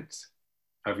imprint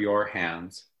of your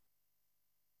hands.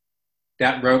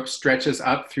 That rope stretches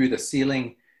up through the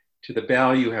ceiling to the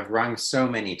bell you have rung so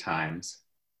many times,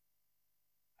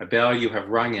 a bell you have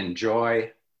rung in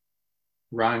joy,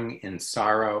 rung in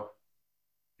sorrow,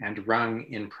 and rung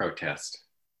in protest.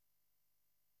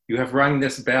 You have rung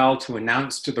this bell to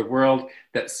announce to the world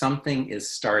that something is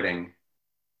starting.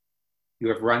 You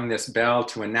have rung this bell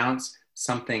to announce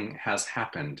something has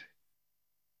happened.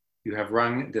 You have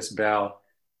rung this bell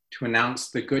to announce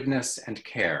the goodness and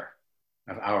care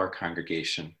of our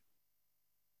congregation.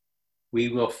 We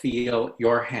will feel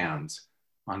your hands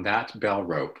on that bell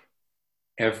rope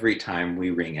every time we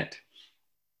ring it.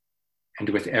 And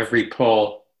with every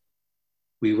pull,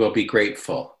 we will be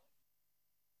grateful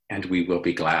and we will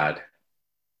be glad.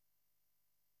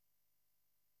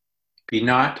 Be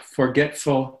not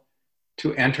forgetful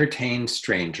to entertain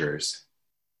strangers,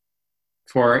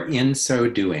 for in so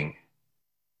doing,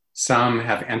 some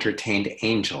have entertained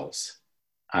angels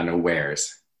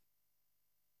unawares.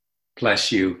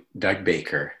 Bless you, Doug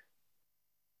Baker,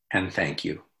 and thank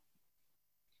you.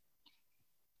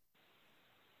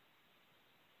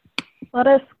 Let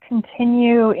us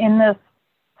continue in this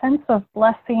sense of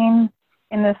blessing,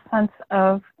 in this sense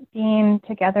of being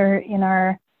together in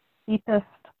our deepest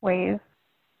ways.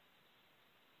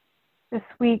 This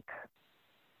week,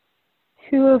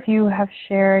 2 of you have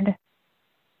shared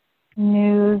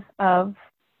news of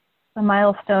the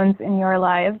milestones in your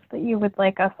lives that you would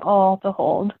like us all to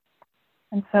hold.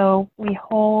 And so we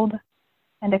hold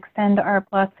and extend our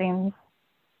blessings.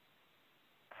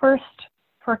 First,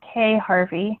 for Kay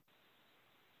Harvey.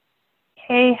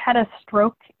 Kay had a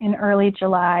stroke in early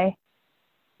July,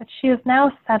 but she is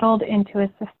now settled into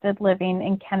assisted living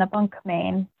in Kennebunk,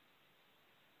 Maine.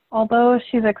 Although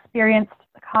she's experienced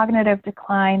a cognitive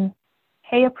decline,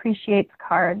 Kay appreciates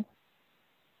cards.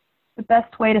 The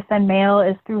best way to send mail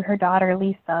is through her daughter,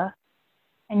 Lisa,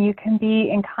 and you can be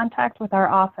in contact with our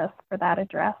office for that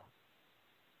address.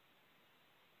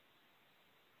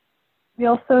 We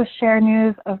also share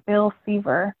news of Bill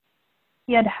Seaver.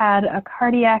 He had had a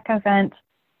cardiac event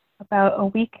about a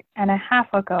week and a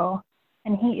half ago,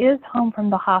 and he is home from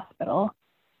the hospital.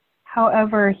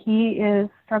 However, he is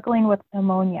struggling with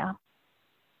pneumonia.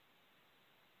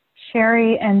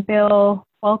 Sherry and Bill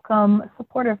welcome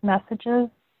supportive messages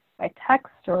by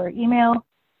text or email,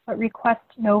 but request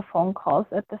no phone calls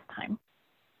at this time.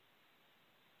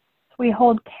 So we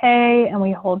hold Kay and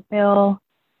we hold Bill,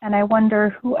 and I wonder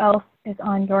who else is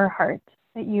on your heart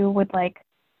that you would like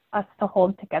us to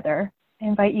hold together. I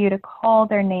invite you to call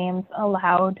their names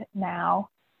aloud now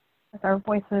as our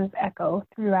voices echo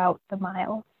throughout the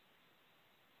miles.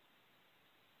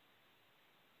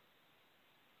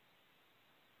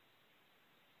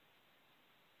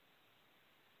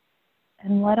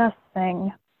 And let us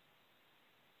sing.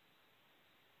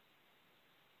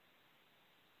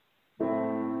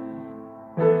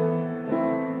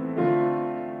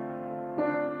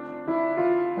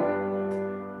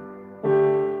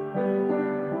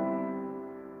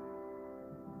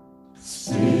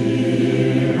 Sing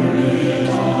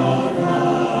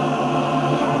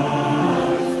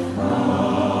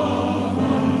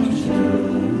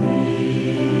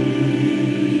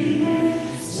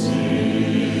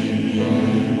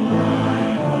in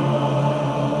my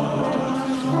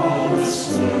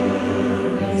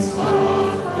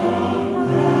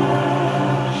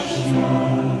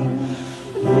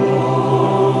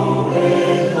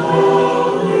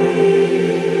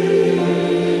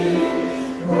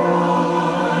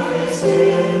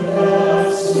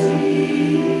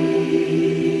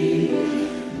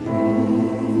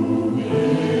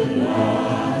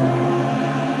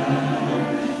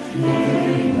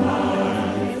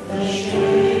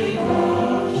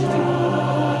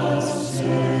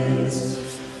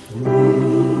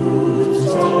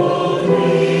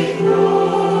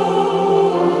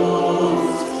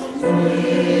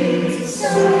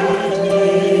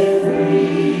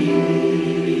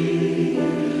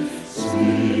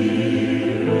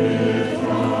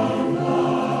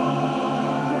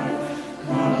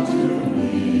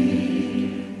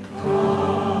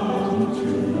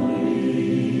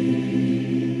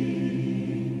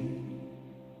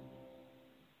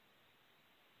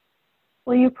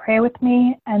Will you pray with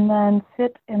me and then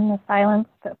sit in the silence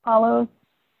that follows?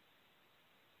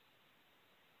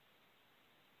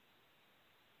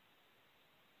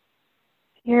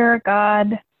 Dear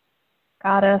God,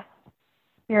 Goddess,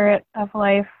 Spirit of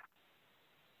life,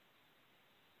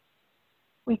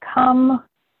 we come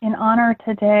in honor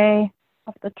today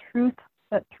of the truth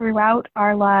that throughout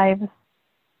our lives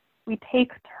we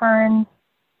take turns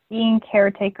being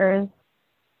caretakers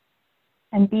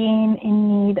and being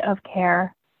in need of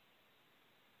care.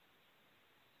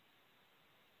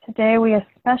 Today we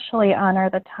especially honor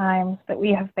the times that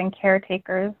we have been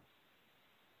caretakers.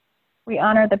 We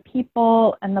honor the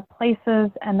people and the places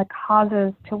and the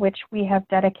causes to which we have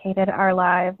dedicated our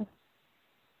lives.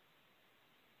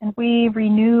 And we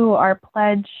renew our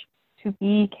pledge to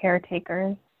be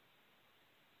caretakers.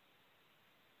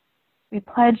 We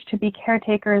pledge to be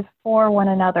caretakers for one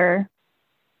another.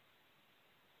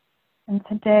 And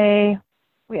today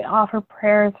we offer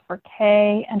prayers for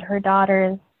Kay and her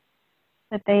daughters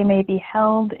that they may be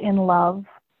held in love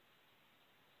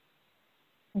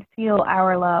and feel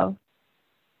our love.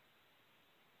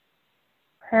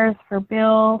 Prayers for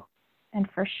Bill and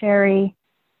for Sherry,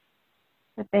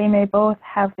 that they may both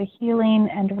have the healing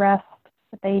and rest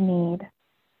that they need.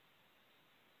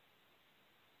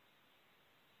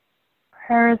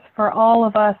 Prayers for all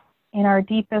of us in our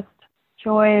deepest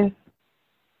joys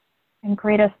and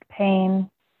greatest pain,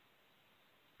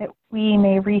 that we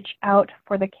may reach out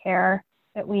for the care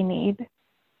that we need,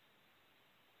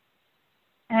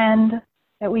 and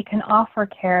that we can offer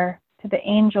care to the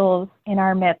angels in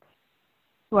our midst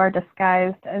who are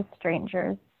disguised as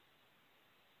strangers.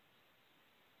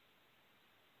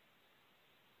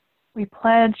 We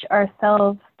pledge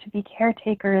ourselves to be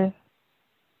caretakers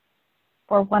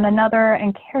for one another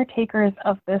and caretakers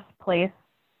of this place.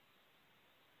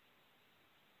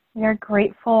 We are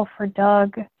grateful for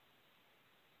Doug,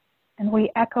 and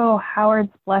we echo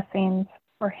Howard's blessings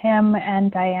for him and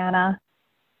Diana,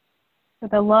 for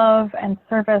the love and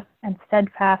service and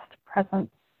steadfast presence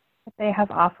that they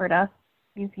have offered us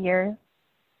these years,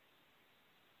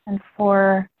 and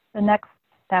for the next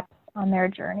steps on their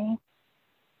journey.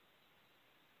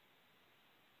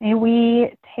 May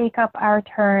we take up our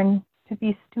turn to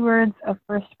be stewards of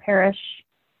First Parish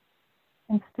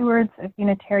and stewards of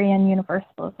Unitarian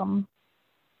Universalism.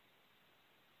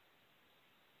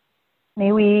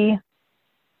 May we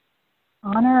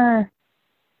honor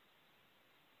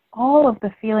all of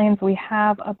the feelings we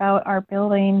have about our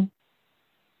building,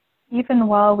 even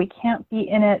while we can't be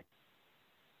in it,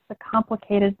 the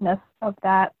complicatedness of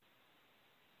that,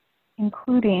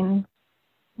 including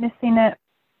missing it,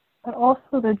 but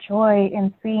also the joy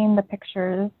in seeing the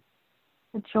pictures,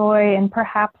 the joy in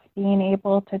perhaps being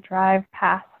able to drive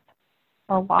past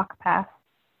or walk past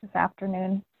this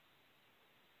afternoon.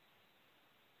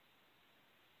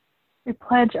 We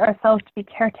pledge ourselves to be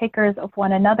caretakers of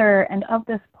one another and of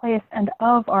this place and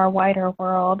of our wider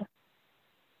world,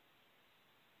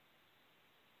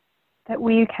 that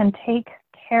we can take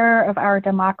care of our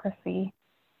democracy.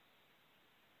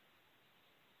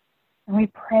 And we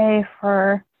pray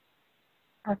for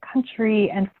our country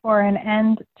and for an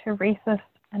end to racist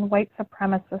and white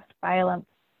supremacist violence.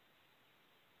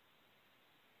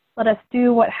 Let us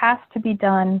do what has to be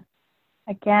done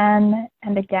again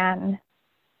and again,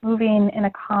 moving in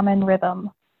a common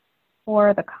rhythm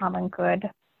for the common good.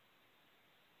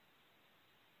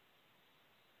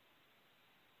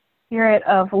 Spirit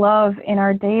of love in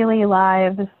our daily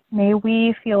lives, may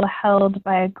we feel held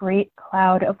by a great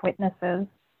cloud of witnesses,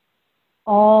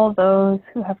 all those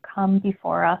who have come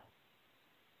before us.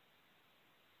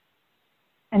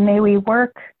 And may we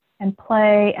work and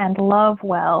play and love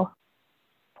well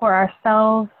for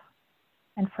ourselves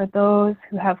and for those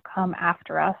who have come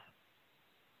after us.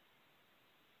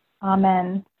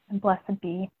 Amen, and blessed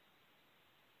be.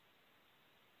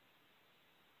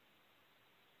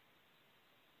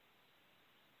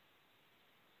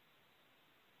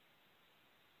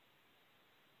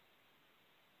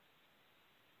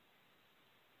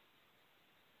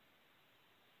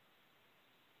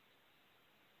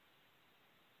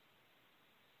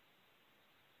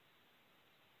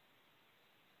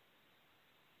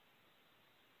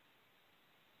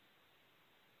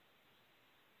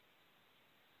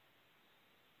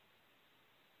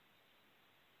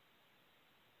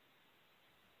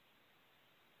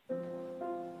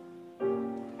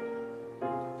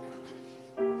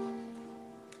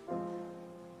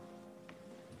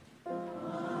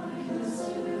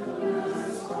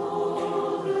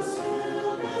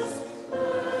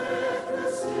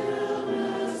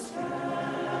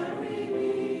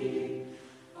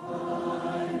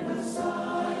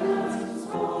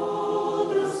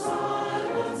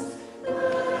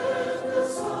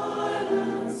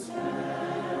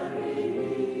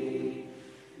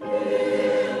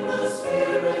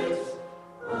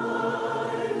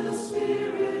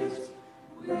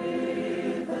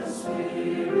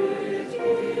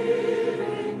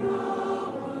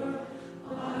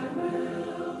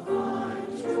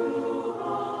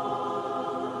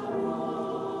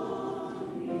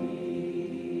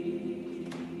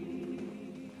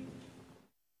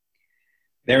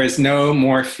 There is no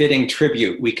more fitting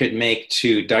tribute we could make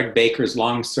to Doug Baker's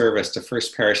long service to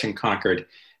First Parish in Concord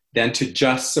than to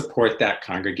just support that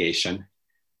congregation,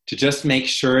 to just make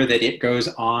sure that it goes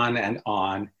on and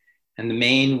on. And the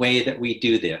main way that we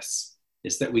do this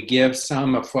is that we give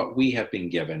some of what we have been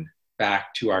given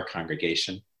back to our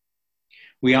congregation.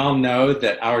 We all know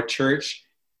that our church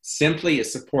simply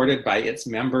is supported by its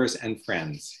members and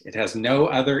friends. It has no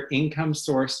other income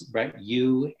source but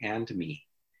you and me.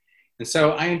 And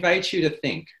so I invite you to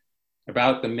think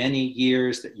about the many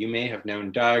years that you may have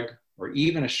known Doug, or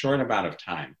even a short amount of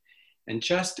time, and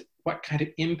just what kind of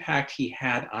impact he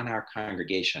had on our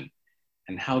congregation,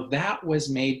 and how that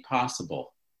was made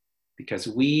possible because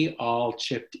we all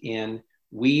chipped in,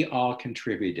 we all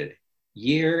contributed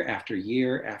year after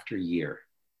year after year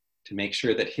to make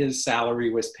sure that his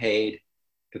salary was paid,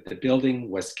 that the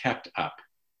building was kept up,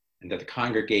 and that the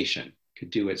congregation could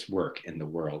do its work in the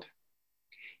world.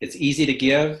 It's easy to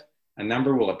give. A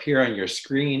number will appear on your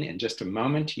screen in just a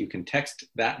moment. You can text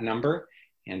that number,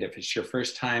 and if it's your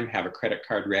first time, have a credit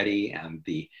card ready, and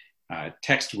the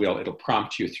text it'll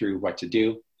prompt you through what to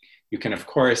do. You can, of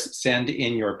course, send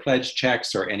in your pledge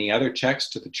checks or any other checks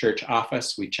to the church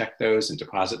office. We check those and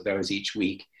deposit those each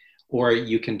week, or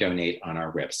you can donate on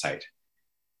our website.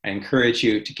 I encourage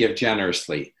you to give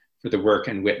generously for the work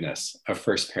and witness of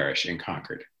First Parish in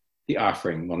Concord. The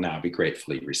offering will now be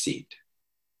gratefully received.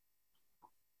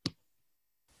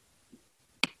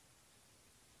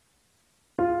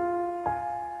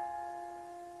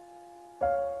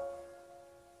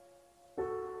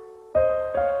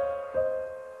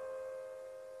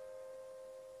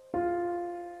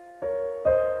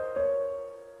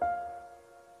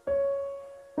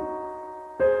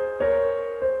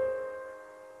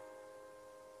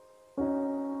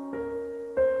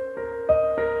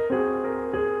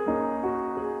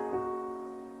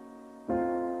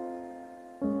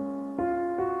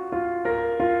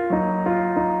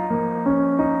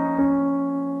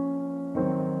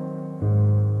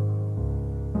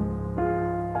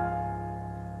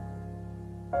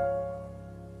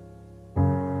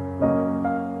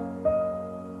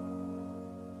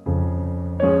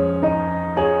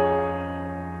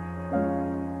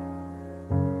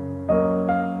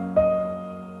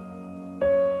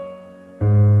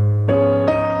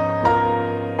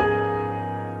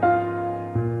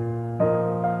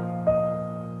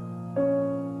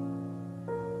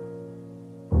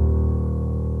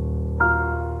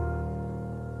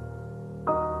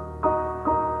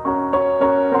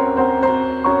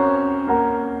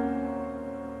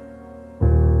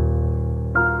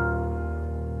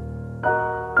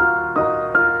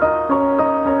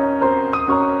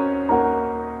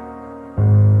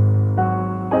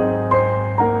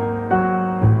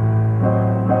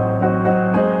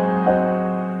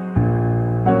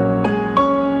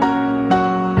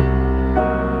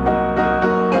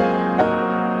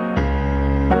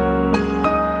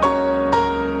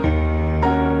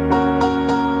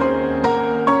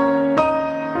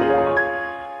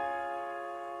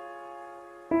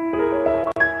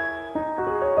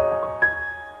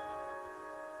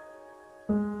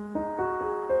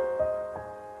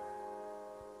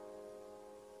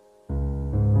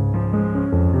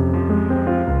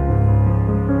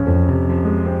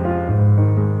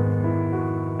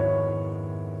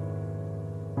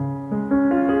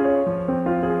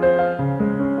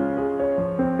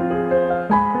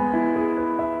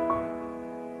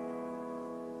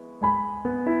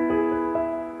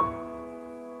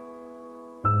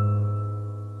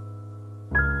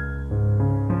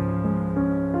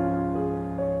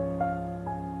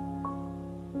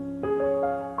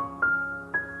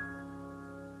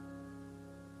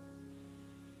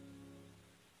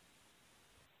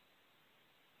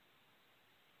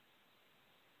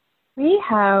 We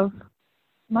have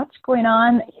much going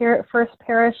on here at First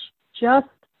Parish just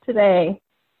today.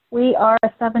 We are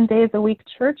a 7 days a week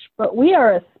church, but we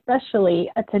are especially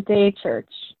a today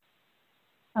church.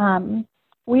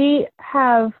 We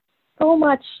have so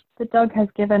much that Doug has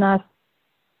given us,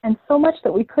 and so much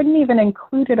that we couldn't even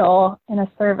include it all in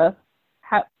a service,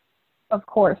 of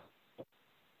course.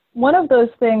 One of those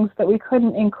things that we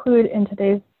couldn't include in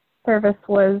today's service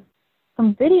was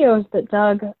some videos that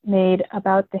Doug made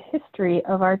about the history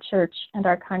of our church and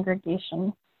our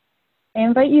congregation. I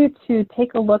invite you to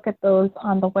take a look at those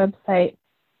on the website.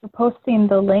 We're posting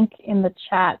the link in the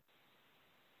chat.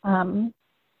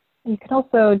 You can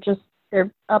also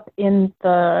they're up in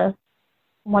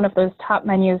one of those top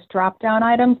menus drop-down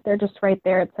items. They're just right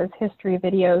there. It says History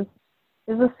Videos.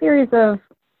 There's a series of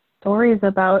stories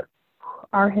about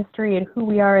our history and who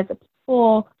we are as a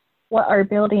people, what our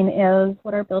building is,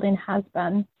 what our building has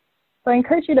been. So I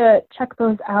encourage you to check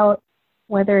those out,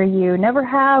 whether you never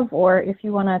have or if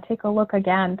you want to take a look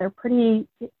again. They're pretty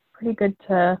good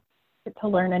to get to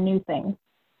learn a new thing.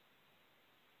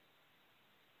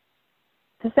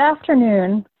 This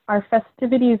afternoon, our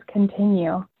festivities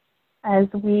continue as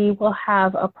we will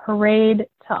have a parade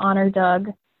to honor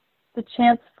Doug, the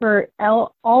chance for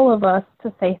all of us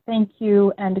to say thank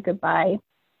you and goodbye.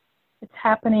 It's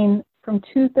happening from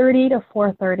 2:30 to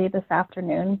 4:30 this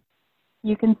afternoon.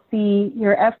 You can see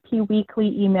your FP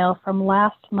Weekly email from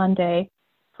last Monday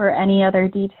for any other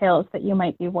details that you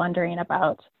might be wondering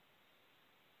about.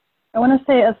 I want to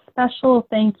say a special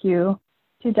thank you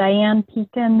to Diane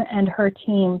Pekin and her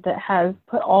team that has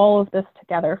put all of this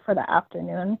together for the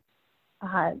afternoon.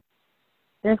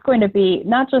 There's going to be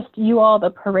not just you all,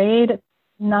 the parade,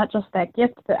 not just that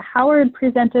gift that Howard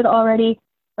presented already,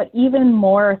 but even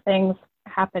more things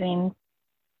happening.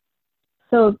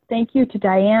 So thank you to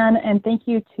Diane, and thank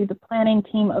you to the planning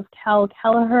team of Cal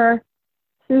Kelleher,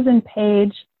 Susan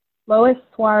Page, Lois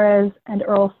Suarez, and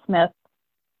Earl Smith.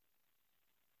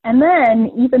 And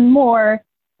then even more,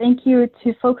 thank you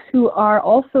to folks who are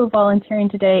also volunteering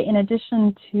today. In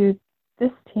addition to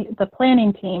this team, the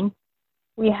planning team,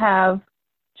 we have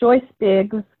Joyce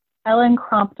Biggs, Ellen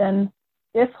Crompton,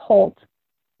 Biff Holt,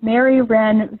 Mary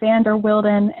Wren Vander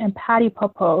Wilden, and Patty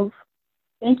Popov.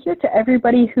 Thank you to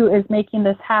everybody who is making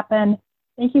this happen.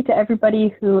 Thank you to everybody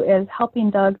who is helping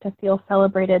Doug to feel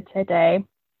celebrated today.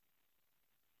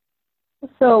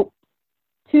 So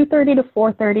 2:30 to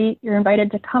 4:30, you're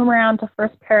invited to come around to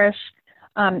First Parish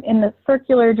in the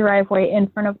circular driveway in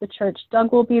front of the church.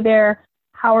 Doug will be there.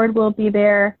 Howard will be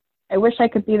there. I wish I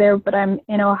could be there, but I'm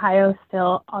in Ohio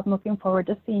still. I'm looking forward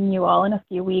to seeing you all in a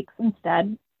few weeks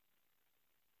instead.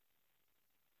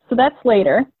 So that's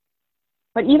later.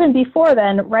 But even before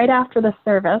then, right after the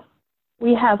service,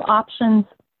 we have options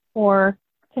for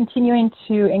continuing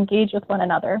to engage with one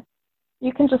another.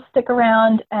 You can just stick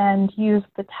around and use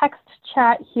the text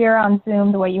chat here on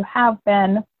Zoom the way you have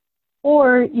been,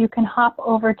 or you can hop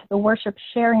over to the worship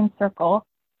sharing circle,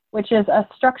 which is a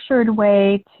structured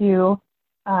way to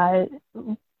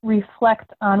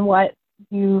reflect on what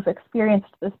you've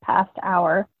experienced this past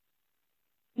hour.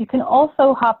 You can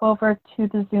also hop over to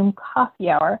the Zoom coffee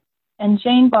hour, and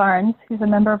Jane Barnes, who's a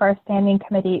member of our standing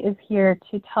committee, is here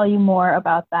to tell you more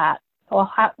about that. So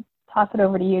I'll toss it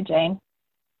over to you, Jane.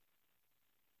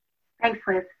 Thanks,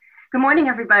 Liz. Good morning,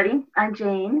 everybody. I'm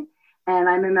Jane, and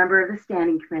I'm a member of the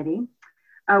standing committee.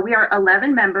 We are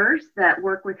 11 members that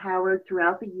work with Howard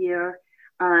throughout the year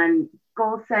on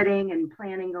goal setting and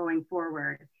planning going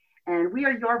forward. And we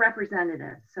are your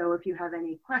representatives. So if you have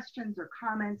any questions or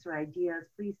comments or ideas,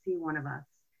 please see one of us.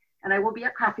 And I will be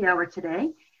at coffee hour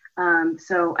today.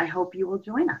 So I hope you will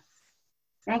join us.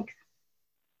 Thanks.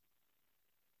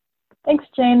 Thanks,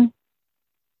 Jane.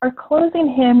 Our closing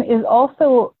hymn is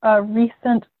also a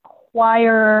recent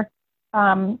choir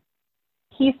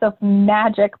piece of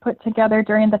magic put together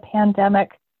during the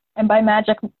pandemic. And by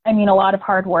magic, I mean a lot of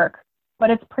hard work, but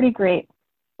it's pretty great.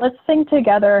 Let's sing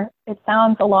together. It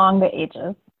sounds along the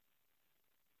ages.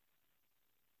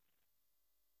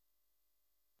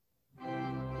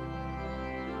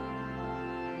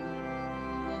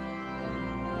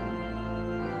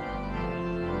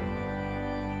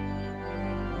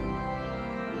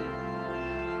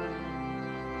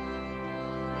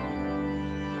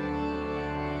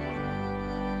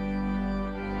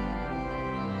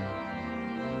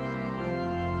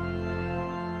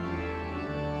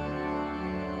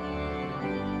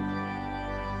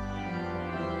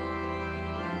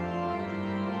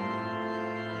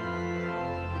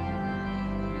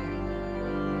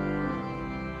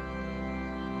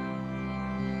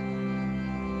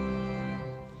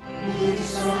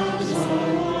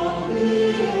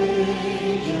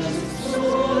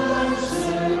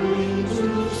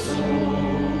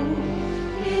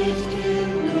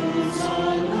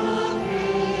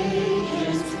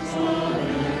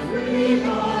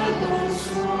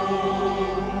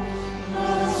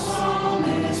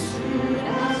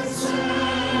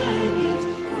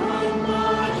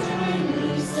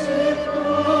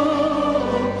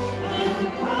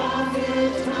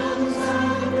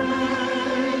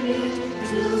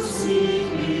 To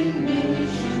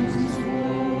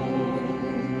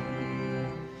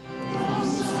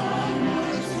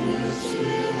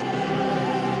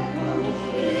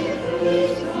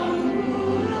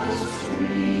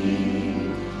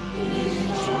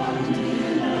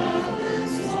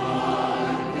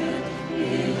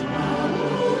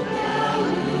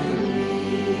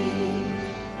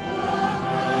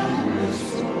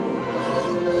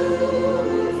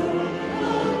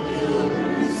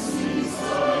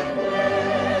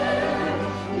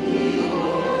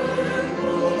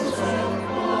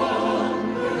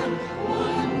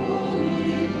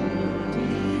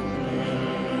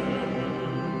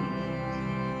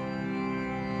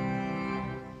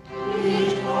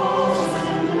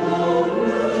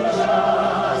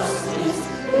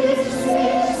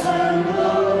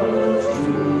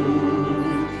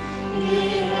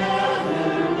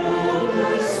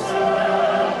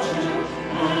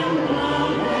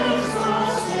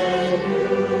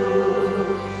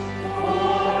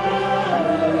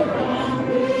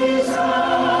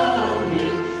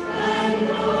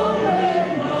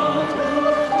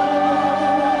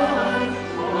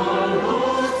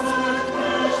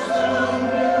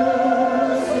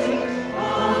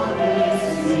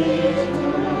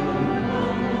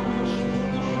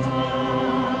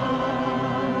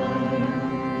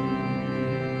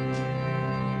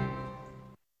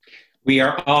We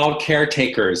are all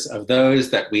caretakers of those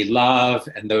that we love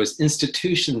and those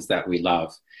institutions that we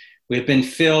love. We've been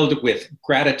filled with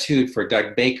gratitude for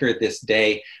Doug Baker this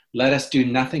day. Let us do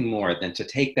nothing more than to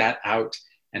take that out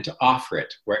and to offer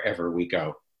it wherever we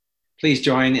go. Please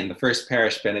join in the first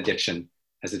parish benediction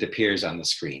as it appears on the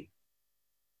screen.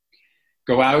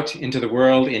 Go out into the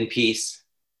world in peace,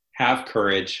 have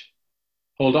courage,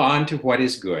 hold on to what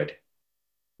is good,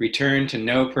 return to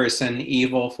no person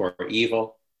evil for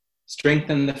evil,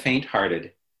 strengthen the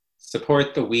faint-hearted,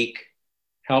 support the weak,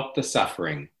 help the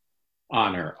suffering,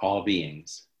 honor all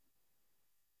beings.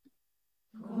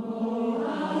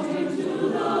 Oh,